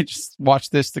Midsommar, you might just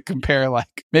watch this to compare,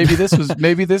 like maybe this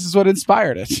is what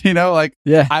inspired it, you know, like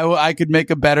I could make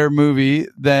a better movie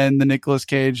than the Nicolas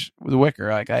Cage The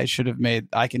Wicker. Like I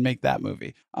can make that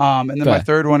movie. And then my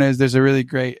third one is there's a really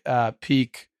great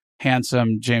peak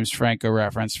handsome James Franco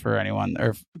reference for anyone,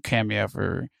 or cameo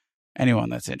for anyone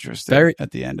that's interested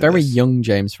at the end of very this. Young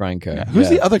James Franco. Yeah. Who's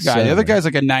the other guy? The other guy's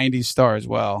like a 90s star as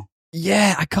well.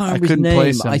 Yeah, I can't remember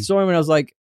his name. I saw him and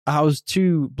I was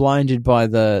too blinded by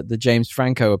the James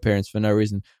Franco appearance for no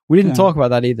reason. We didn't talk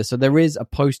about that either. So there is a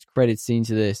post-credit scene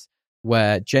to this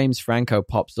where James Franco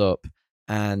pops up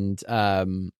and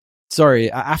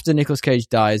after Nicolas Cage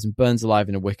dies and burns alive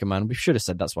in a Wickerman. We should have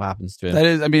said that's what happens to him. That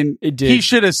is, I mean, it did. He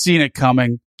should have seen it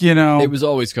coming, you know. It was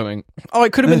always coming. Oh,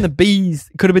 it could have been the bees.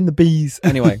 It could have been the bees.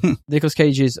 Anyway, Nicolas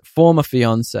Cage's former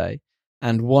fiance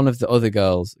and one of the other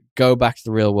girls go back to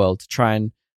the real world to try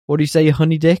and, what do you say,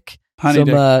 honey dick?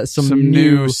 Some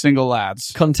new single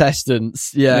lads.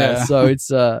 Contestants. Yeah. So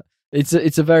it's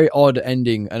a very odd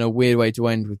ending and a weird way to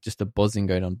end with just a buzzing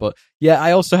going on. But yeah,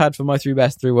 I also had for my 3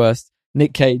 best, 3 worst,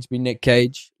 Nick Cage be Nick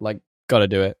Cage. Like, gotta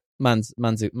do it. Man's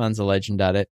a legend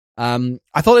at it. I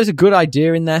thought there's a good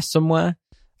idea in there somewhere.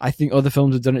 I think other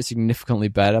films have done it significantly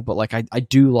better, but like I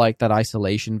do like that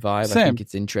isolation vibe. Same. I think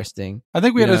it's interesting. I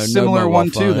think we had a similar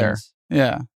one too there.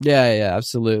 Yeah,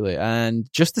 absolutely. And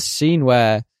just the scene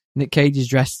where Nick Cage is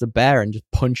dressed as a bear and just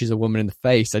punches a woman in the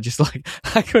face. I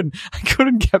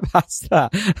couldn't get past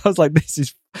that. I was like, this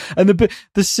is, and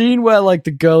the scene where like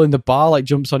the girl in the bar like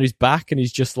jumps on his back and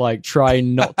he's just like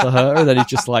trying not to hurt her, and then he's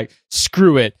just like,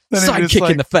 screw it, sidekick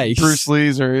in the face. Bruce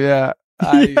Lee's her,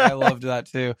 I loved that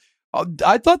too.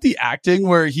 I thought the acting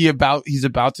where he's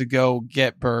about to go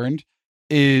get burned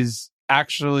is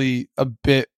actually a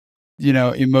bit, you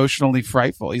know, emotionally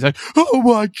frightful. He's like, oh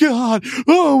my God.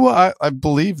 I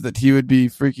believe that he would be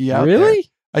freaking out. Really?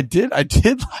 There.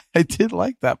 I did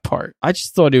like that part. I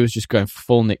just thought he was just going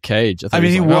full Nick Cage. I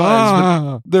mean, he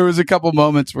was, but there was a couple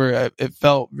moments where it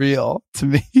felt real to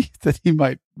me that he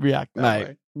might react that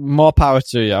way. More power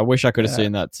to you. I wish I could have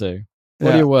seen that too.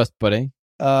 What are your worst, buddy?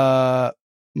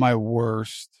 My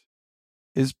worst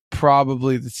is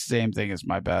probably the same thing as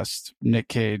my best. Nick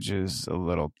Cage is a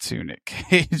little too Nick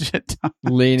Cage at times.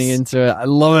 Leaning into it. I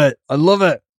love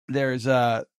it. There's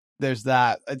that.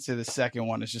 I'd say the second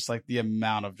one is just like the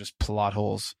amount of just plot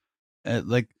holes.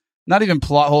 Like not even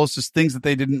plot holes, just things that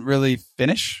they didn't really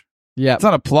finish. Yeah. It's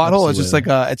not a plot hole. It's just like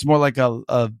it's more like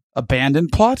a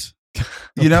abandoned plot.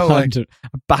 You know,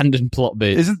 abandoned plot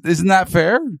beat. Isn't that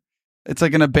fair? It's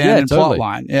like an abandoned plot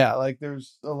line. Yeah, like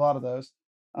there's a lot of those.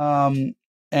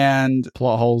 And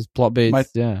plot holes, plot beats. My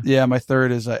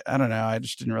third is I don't know. I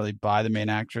just didn't really buy the main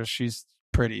actress. She's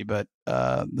pretty, but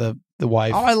the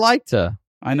wife. Oh, I liked her.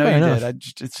 I know you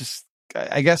did.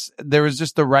 I guess there was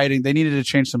just the writing. They needed to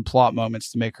change some plot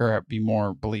moments to make her be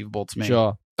more believable to me.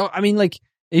 Sure. Oh, I mean, like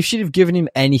if she'd have given him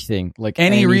anything, like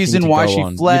any reason why she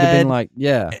fled, have been like,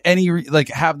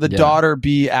 have the daughter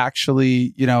be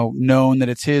actually, you know, known that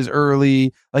it's his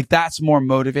early, like that's more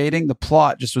motivating. The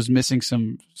plot just was missing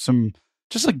some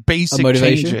just like basic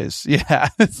changes. Yeah,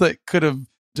 it's like could have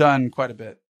done quite a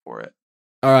bit for it.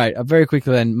 All right, very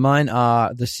quickly then. Mine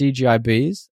are the CGI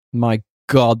bees. My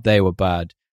God, they were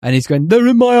bad. And he's going, they're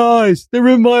in my eyes,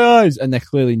 and they're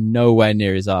clearly nowhere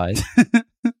near his eyes.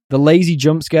 The lazy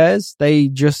jump scares,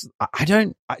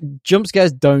 jump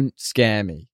scares don't scare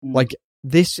me. Like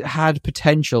this had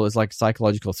potential as like a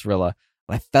psychological thriller.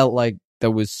 I felt like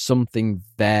there was something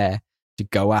there to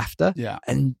go after. Yeah.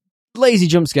 And lazy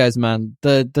jump scares, man.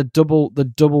 The double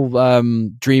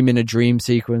dream in a dream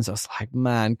sequence. I was like,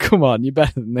 man, come on, you're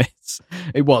better than this.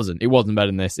 It wasn't better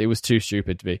than this. It was too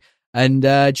stupid to be. And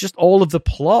just all of the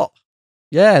plot.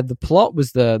 Yeah, the plot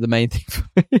was the main thing for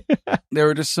me. There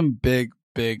were just some big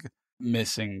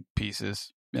missing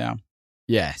pieces. Yeah.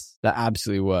 Yes, there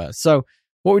absolutely were. So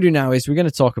what we do now is we're going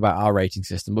to talk about our rating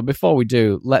system. But before we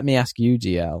do, let me ask you,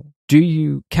 DL,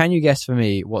 can you guess for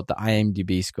me what the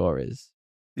IMDb score is?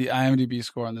 The IMDb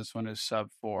score on this one is sub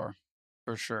 4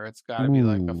 for sure. It's got to be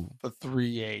like a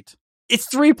 3.8. It's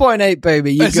 3.8,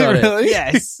 baby. You got it. Really?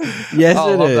 Yes. Yes,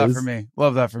 oh, it love is. That for me.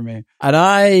 Love that for me. And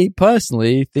I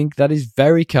personally think that is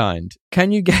very kind.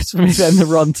 Can you guess for me then the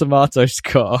Rotten Tomatoes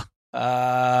score?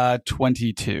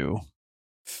 22.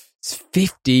 It's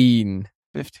 15.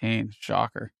 15.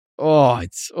 Shocker.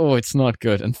 It's not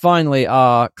good. And finally,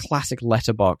 our classic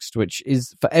Letterboxd, which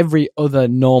is for every other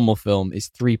normal film, is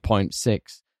 3.6.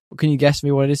 Can you guess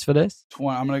me what it is for this?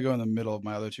 I'm going to go in the middle of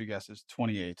my other two guesses.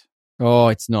 28. Oh,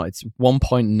 it's not. It's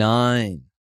 1.9.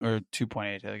 Or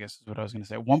 2.8, I guess is what I was going to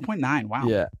say. 1.9.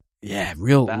 Wow. Yeah.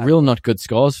 Real not good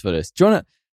scores for this. Do you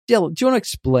want to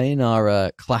explain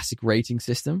our classic rating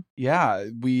system? Yeah,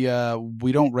 we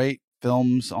don't rate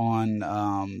films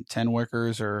on 10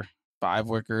 wickers or 5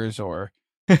 wickers or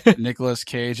Nicolas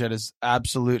Cage at his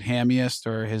absolute hammiest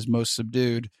or his most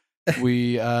subdued.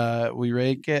 We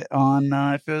rate it on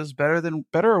if it was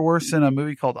better or worse than a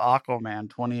movie called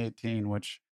Aquaman 2018,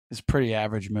 which is a pretty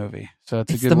average movie. So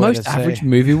it's a good way to say. It's the most average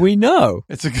movie we know.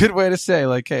 It's a good way to say,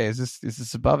 like, hey, is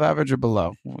this above average or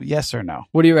below? Well, yes or no?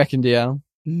 What do you reckon, DL?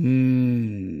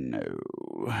 No.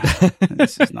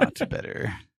 This is not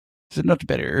better. Is it not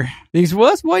better? Think it's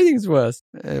worse? Why do you think it's worse?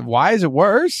 Why is it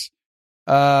worse?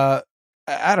 I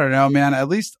don't know, man. At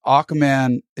least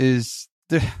Aquaman is.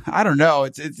 I don't know.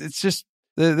 It's just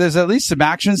there's at least some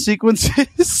action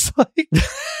sequences, like,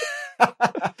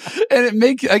 and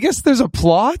I guess there's a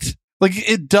plot. Like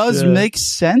it does make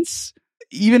sense,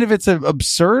 even if it's an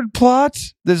absurd plot.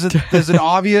 There's an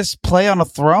obvious play on a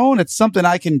throne. It's something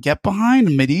I can get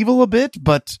behind, medieval a bit,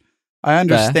 but I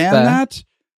understand that.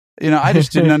 I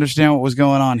just didn't understand what was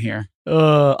going on here.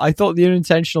 I thought the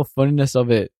unintentional funniness of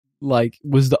it, like,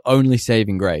 was the only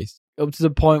saving grace. Up to the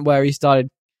point where he started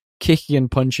kicking and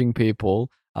punching people,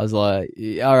 I was like,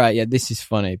 all right, yeah, this is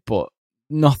funny, but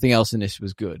nothing else in this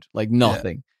was good. Like,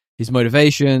 nothing. Yeah. His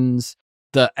motivations,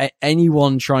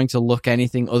 anyone trying to look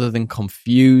anything other than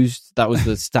confused, that was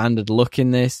the standard look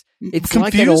in this. It's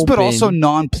confused, but also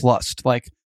nonplussed.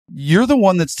 Like, you're the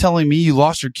one that's telling me you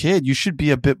lost your kid. You should be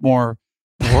a bit more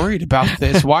worried about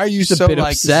this. Why are you so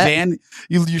like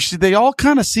they all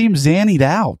kind of seem zannied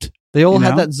out. They all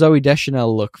had that Zoe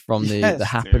Deschanel look from the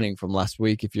happening from last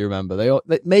week, if you remember.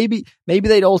 Maybe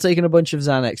they'd all taken a bunch of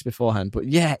Xanax beforehand, but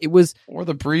yeah, it was. Or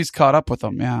the breeze caught up with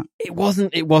them. Yeah, it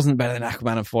wasn't better than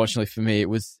Aquaman. Unfortunately for me, it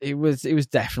was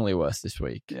definitely worse this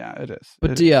week. Yeah, it is.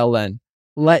 But DL, then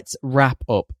let's wrap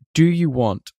up. Do you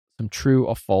want some true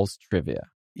or false trivia?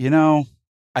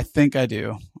 I think I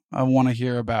do. I want to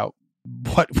hear about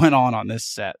what went on this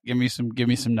set. Give me some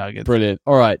nuggets. Brilliant.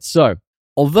 All right. So,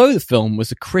 although the film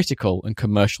was a critical and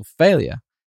commercial failure,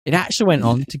 it actually went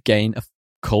on to gain a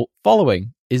cult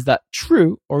following. Is that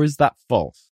true or is that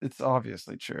false? It's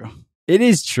obviously true. It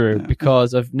is true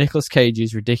because of Nicolas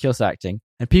Cage's ridiculous acting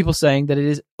and people saying that it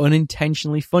is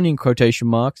unintentionally funny in quotation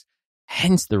marks,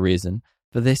 hence the reason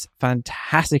for this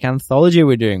fantastic anthology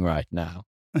we're doing right now.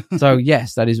 So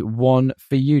yes, that is one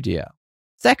for you, DL.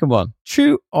 Second one,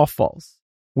 true or false?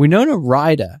 Winona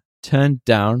Ryder turned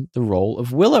down the role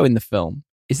of Willow in the film.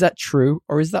 Is that true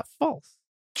or is that false?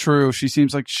 True. She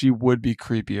seems like she would be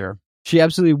creepier. She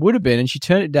absolutely would have been, and she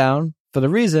turned it down for the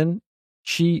reason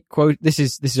she, quote, this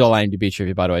is all IMDb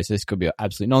trivia, by the way, so this could be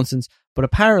absolute nonsense, but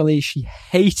apparently she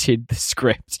hated the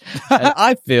script. And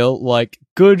I feel like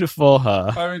good for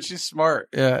her. I mean, she's smart.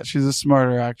 Yeah, she's a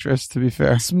smarter actress, to be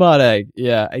fair. Smart egg.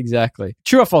 Yeah, exactly.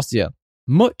 True or false, dear?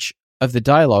 Much of the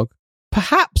dialogue,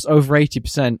 perhaps over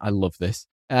 80%, I love this,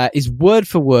 is word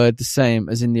for word the same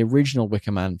as in the original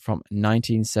Wickerman from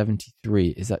 1973.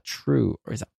 Is that true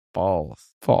or is that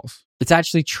false? False. It's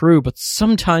actually true, but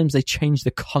sometimes they change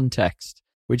the context,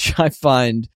 which I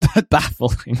find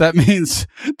baffling. That means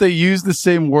they used the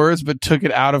same words but took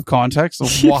it out of context?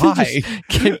 Why?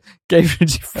 gave it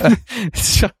different...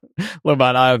 Look,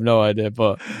 man, I have no idea,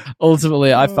 but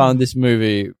ultimately I found this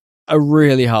movie a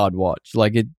really hard watch.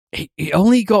 Like, it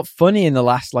only got funny in the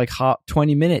last,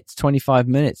 20 minutes, 25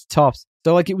 minutes, tops.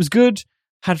 So, it was good,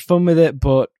 had fun with it,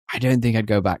 but I don't think I'd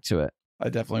go back to it. I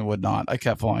definitely would not. I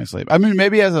kept falling asleep. I mean,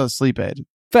 maybe as a sleep aid.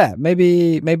 Fair.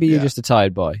 Maybe you're just a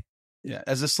tired boy. Yeah.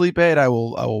 As a sleep aid, I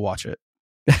will watch it.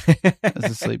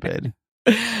 As a sleep aid.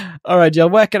 All right, Jill,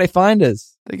 where can they find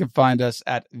us? They can find us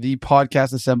at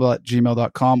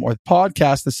thepodcastassemble@gmail.com or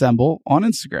podcastassemble on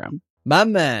Instagram. My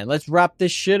man, let's wrap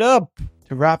this shit up.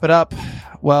 To wrap it up,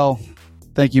 well,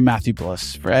 thank you, Matthew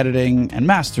Bliss, for editing and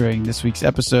mastering this week's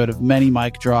episode of many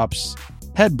mic drops,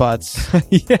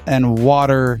 headbutts, and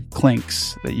water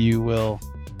clinks that you will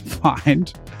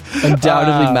find.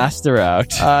 Undoubtedly master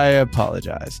out. I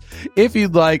apologize. If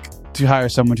you'd like to hire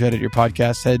someone to edit your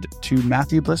podcast, head to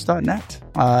MatthewBliss.net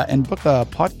and book a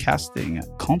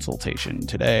podcasting consultation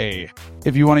today.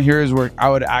 If you want to hear his work, I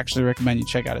would actually recommend you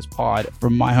check out his pod,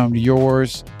 From My Home to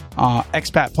Yours,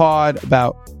 expat pod,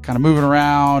 about kind of moving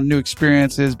around, new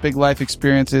experiences, big life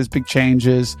experiences, big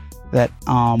changes that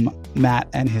Matt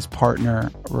and his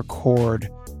partner record.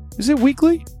 Is it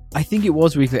weekly? I think it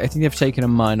was weekly. I think they've taken a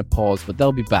minor pause, but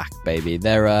they'll be back, baby.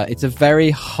 It's a very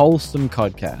wholesome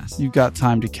podcast. You've got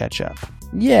time to catch up.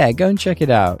 Yeah, go and check it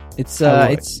out. It's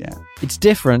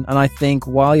different, and I think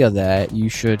while you're there, you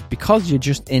should, because you're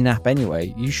just in-app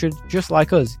anyway, you should, just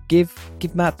like us, give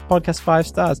Matt the podcast 5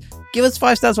 stars. Give us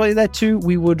 5 stars while you're there too.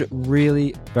 We would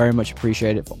really very much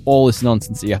appreciate it for all this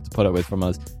nonsense that you have to put up with from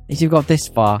us. If you've got this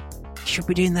far, you should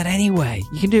be doing that anyway.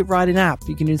 You can do it right in app.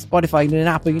 You can do it in Spotify. You can do it in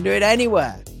Apple. You can do it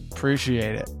anywhere.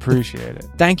 Appreciate it.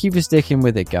 Thank you for sticking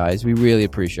with it, guys. We really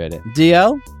appreciate it.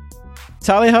 DL,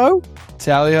 tally-ho.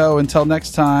 Tally-ho. Until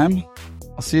next time.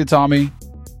 I'll see you, Tommy.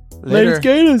 Later.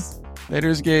 Gators.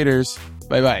 Later's Gators.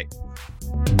 Bye-bye.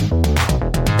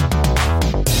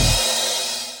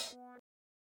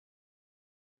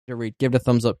 Give it a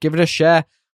thumbs up. Give it a share.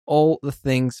 All the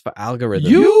things for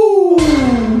algorithm.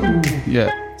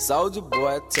 Yeah. Soldier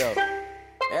boy, tell.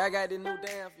 Hey, I got this new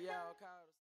damn for y'all.